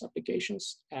graphics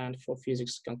applications and for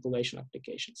physics calculation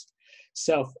applications.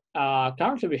 So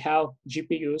currently we have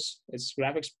GPUs, it's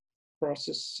graphics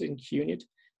processing unit,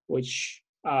 which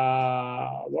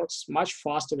works much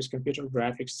faster with computer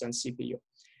graphics than CPU.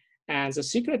 And the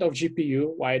secret of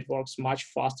GPU, why it works much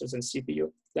faster than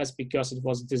CPU, that's because it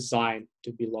was designed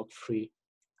to be log-free.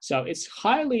 So it's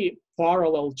highly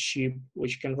parallel chip,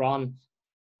 which can run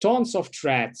tons of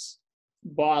threads,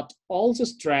 but all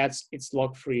these threads, it's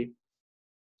lock-free.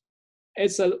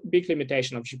 It's a big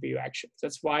limitation of GPU actions.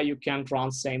 That's why you can't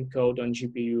run same code on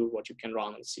GPU what you can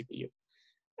run on CPU.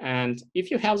 And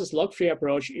if you have this lock-free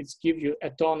approach, it gives you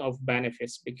a ton of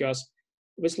benefits, because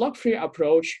with lock-free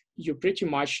approach, you pretty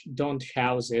much don't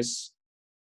have this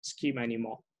scheme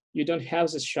anymore. You don't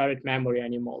have this shared memory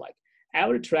anymore. Like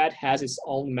every thread has its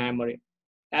own memory.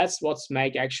 That's what's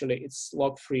make actually it's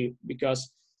lock-free,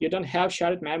 because you don't have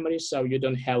shared memory, so you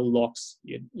don't have locks.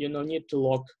 You don't need to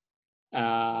lock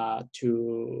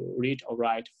to read or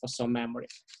write for some memory.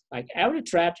 Like every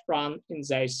thread run in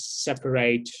their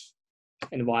separate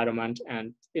environment,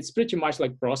 and it's pretty much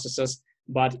like processes,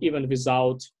 but even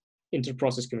without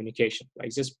inter-process communication. Like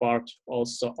this part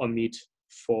also omit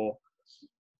for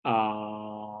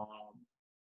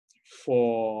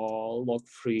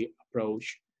lock-free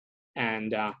approach,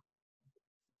 and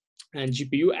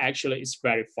GPU actually is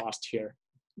very fast here,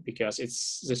 because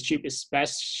this chip is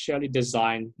specially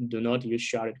designed. Do not use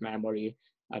shared memory.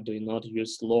 Do not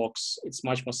use locks. It's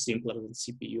much more simpler than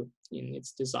CPU in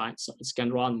its design, so it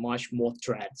can run much more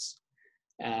threads.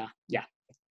 Yeah.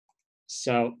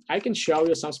 So I can show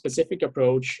you some specific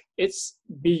approach. It's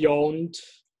beyond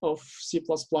of C++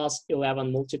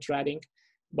 11 multithreading,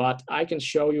 but I can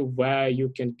show you where you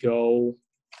can go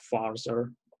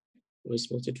farther with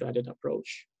multithreaded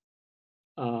approach.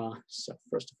 So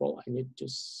first of all, I need to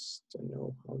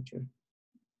know how to.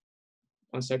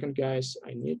 1 second, guys.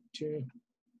 I need to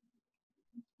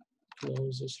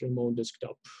close this remote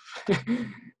desktop.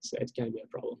 So it can be a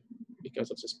problem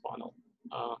because of this panel.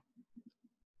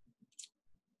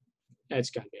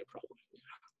 It can be a problem.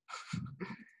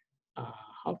 Yeah.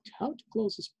 How to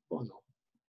close this panel?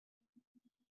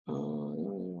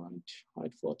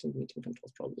 Hide floating meeting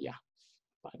controls, probably. Yeah.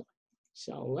 Finally.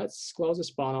 So let's close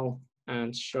this panel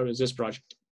and show you this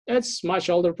project. It's much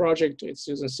older project. It's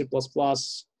using C++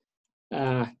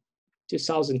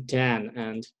 2010,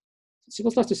 and C++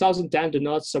 2010 do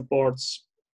not support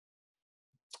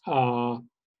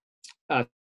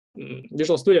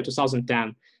Visual Studio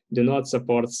 2010 do not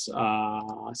support C++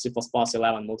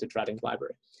 11 multithreading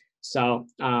library. So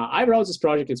I wrote this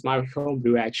project. It's my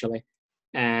homebrew actually,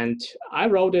 and I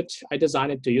wrote it. I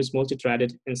designed it to use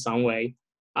multithreaded in some way.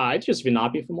 I use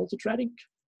WinAPI for multithreading,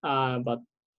 but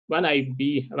when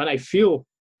I feel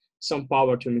some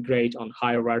power to migrate on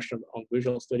higher version of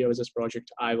Visual Studio with this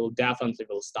project, I will definitely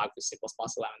start with C++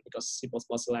 11, because C++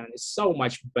 11 is so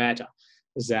much better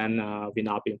than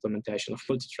WinAPI implementation of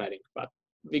multithreading. But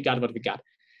we got what we got.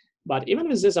 But even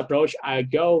with this approach, I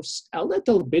go a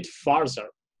little bit farther.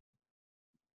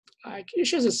 I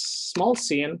use a small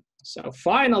scene. So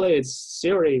finally, its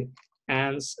theory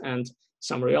ends and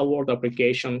some real-world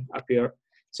application appear.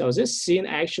 So this scene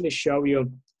actually show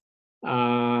you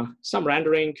some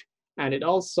rendering, and it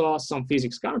also some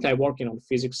physics. Currently, I'm working on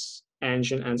physics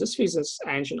engine, and this physics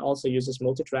engine also uses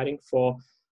multithreading for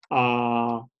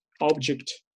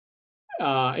object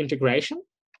integration.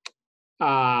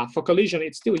 For collision,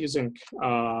 it's still using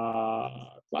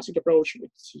classic approach.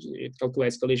 It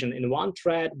calculates collision in one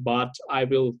thread, but I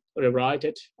will rewrite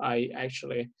it. I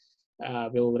actually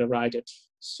will rewrite it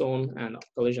soon, and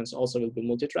collisions also will be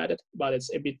multi-threaded, but it's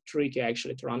a bit tricky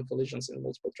actually to run collisions in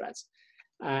multiple threads.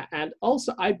 And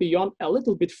also I beyond a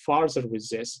little bit farther with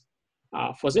this.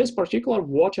 For this particular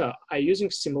water, I'm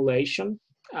using simulation.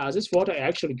 This water I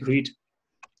actually grid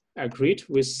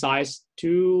with size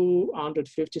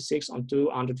 256 on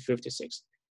 256.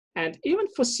 And even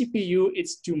for CPU,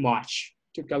 it's too much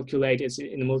to calculate it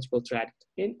in multiple thread.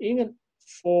 Even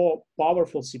for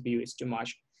powerful CPU, it's too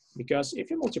much, because if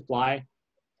you multiply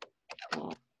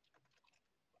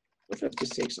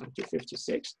 256 on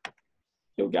 256,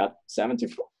 you'll get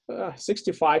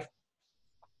 65,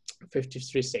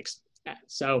 53.6.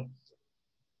 So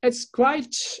it's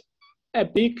quite a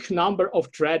big number of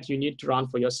threads you need to run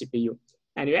for your CPU.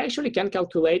 And you actually can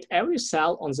calculate every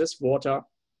cell on this water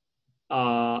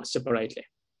separately.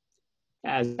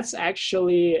 That's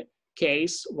actually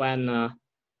case when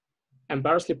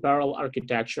embarrassingly parallel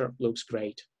architecture looks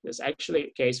great. There's actually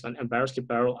a case when embarrassingly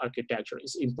parallel architecture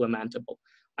is implementable.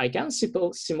 I can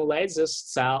simulate this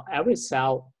cell, every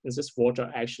cell in this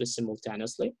water actually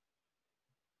simultaneously.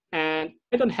 And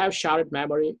I don't have shared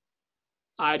memory.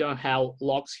 I don't have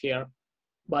locks here.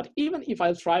 But even if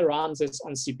I try run this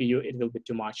on CPU, it will be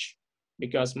too much,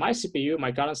 because my CPU,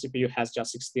 my current CPU has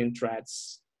just 16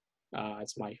 threads.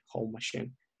 It's my home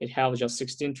machine. It has just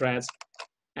 16 threads,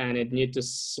 and it needs to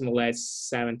simulate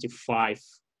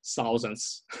 75,000.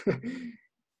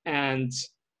 And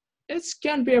it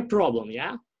can be a problem,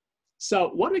 yeah?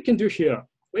 So what we can do here,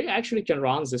 we actually can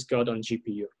run this code on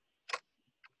GPU.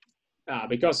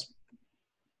 Because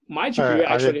my GPU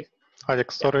actually...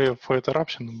 Alex, sorry for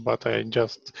interruption, but I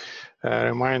just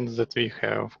remind that we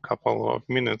have a couple of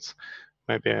minutes.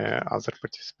 Maybe other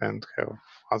participants have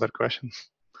other questions.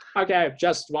 Okay,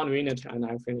 just 1 minute and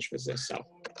I'm finished with this. So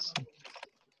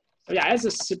yeah, as a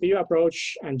CPU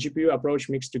approach and GPU approach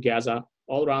mixed together,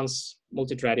 all runs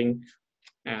multi-threading,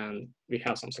 and we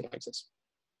have something like this.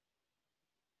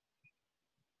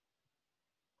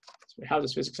 So we have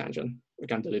this physics engine. We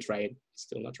can delete RAID,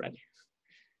 still not ready.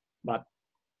 But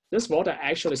this water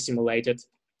actually simulated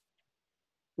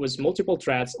with multiple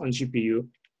threads on GPU.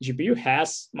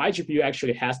 My GPU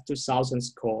actually has 2000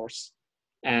 cores,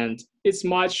 and it's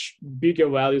much bigger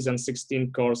value than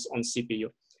 16 cores on CPU.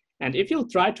 And if you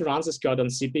try to run this code on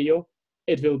CPU,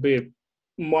 it will be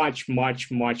much,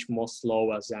 much, much more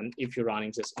slower than if you're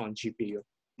running this on GPU.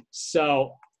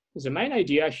 So the main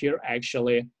idea here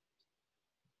actually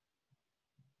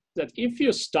that if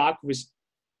you're stuck with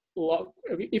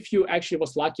if you actually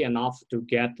was lucky enough to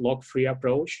get log-free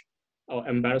approach or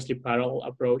embarrassingly parallel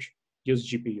approach, use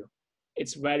GPU.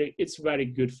 It's very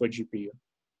good for GPU.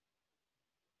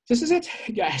 This is it,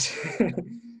 guys.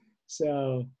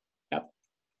 So, yep.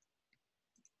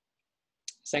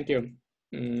 Thank you.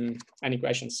 Any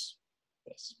questions?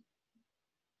 Yes.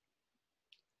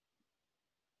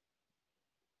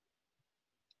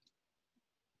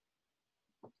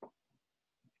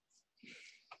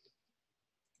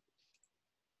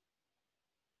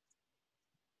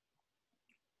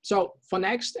 So for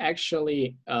next,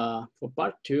 actually, for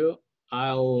part 2,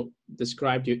 I'll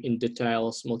describe you in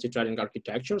details multi-threading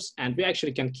architectures, and we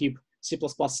actually can keep C++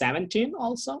 17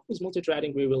 also with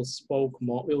multi-threading. We will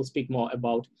speak more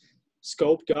about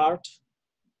scope guard.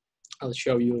 I'll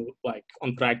show you like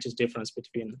on practice difference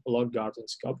between log guard and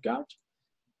scope guard.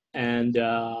 And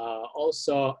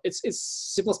also, it's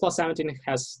C++ 17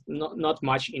 has not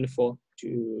much info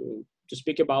to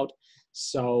speak about.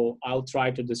 So I'll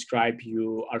try to describe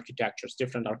you architectures,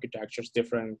 different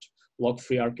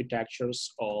log-free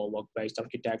architectures or log-based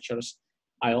architectures.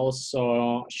 I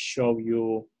also show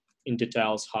you in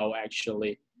details how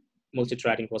actually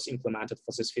multi-threading was implemented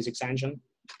for this physics engine.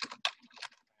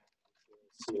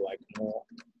 See like more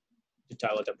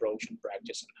detailed approach in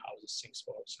practice and how these things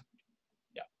works.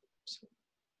 Yeah. So.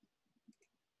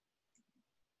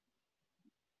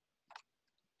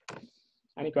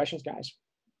 Any questions, guys?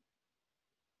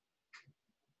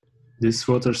 This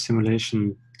water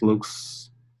simulation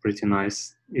looks pretty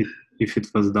nice if it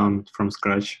was done from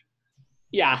scratch.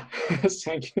 Yeah,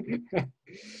 thank you.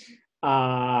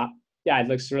 Yeah, it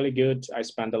looks really good. I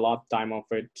spent a lot of time on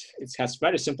it. It has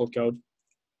very simple code.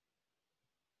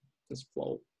 This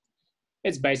flow.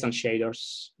 It's based on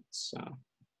shaders. It's,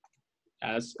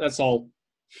 yeah, that's all.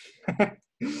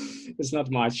 It's not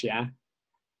much, yeah.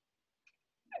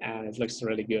 And it looks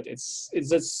really good. It's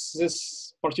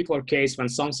this particular case when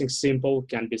something simple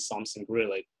can be something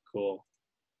really cool.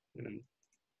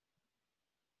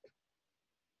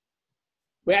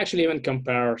 We actually even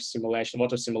compare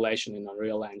water simulation in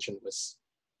Unreal Engine with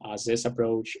this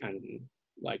approach, and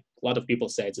like a lot of people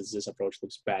say that this approach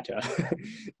looks better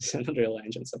than Unreal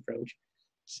Engine's approach.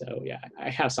 So yeah,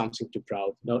 I have something to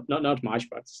proud. Not much,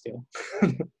 but still.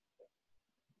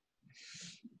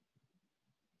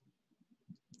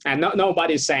 And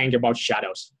nobody's saying about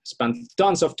shadows. Spent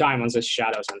tons of time on these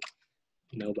shadows and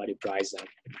nobody prized them.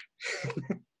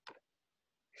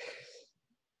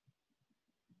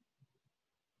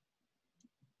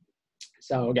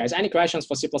 So guys, any questions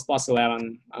for C++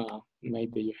 11?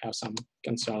 Maybe you have some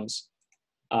concerns.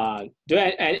 Do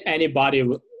anybody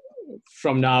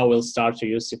from now will start to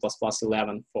use C++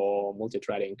 11 for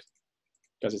multi-threading?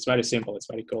 Because it's very simple, it's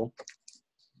very cool.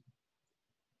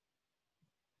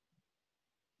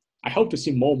 I hope to see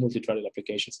more multi-threaded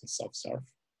applications in self-serve,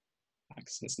 like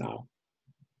since now.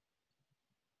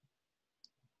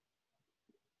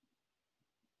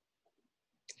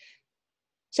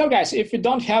 So guys, if you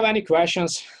don't have any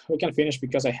questions, we can finish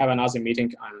because I have another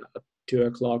meeting at 2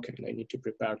 o'clock and I need to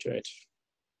prepare to it.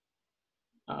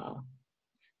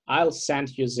 I'll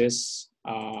send you this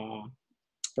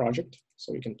project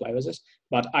so you can play with this,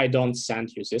 but I don't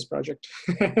send you this project.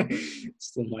 It's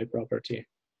still my property.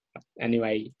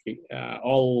 Anyway,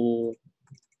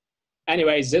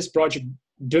 anyways, this project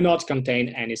do not contain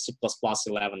any C++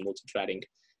 11 multi-threading,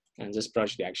 and this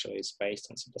project actually is based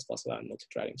on C++ 11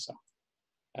 multi-threading, so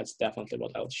that's definitely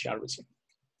what I'll share with you.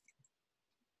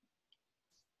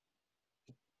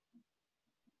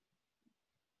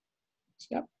 So,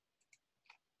 yeah.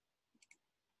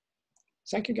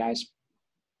 Thank you, guys.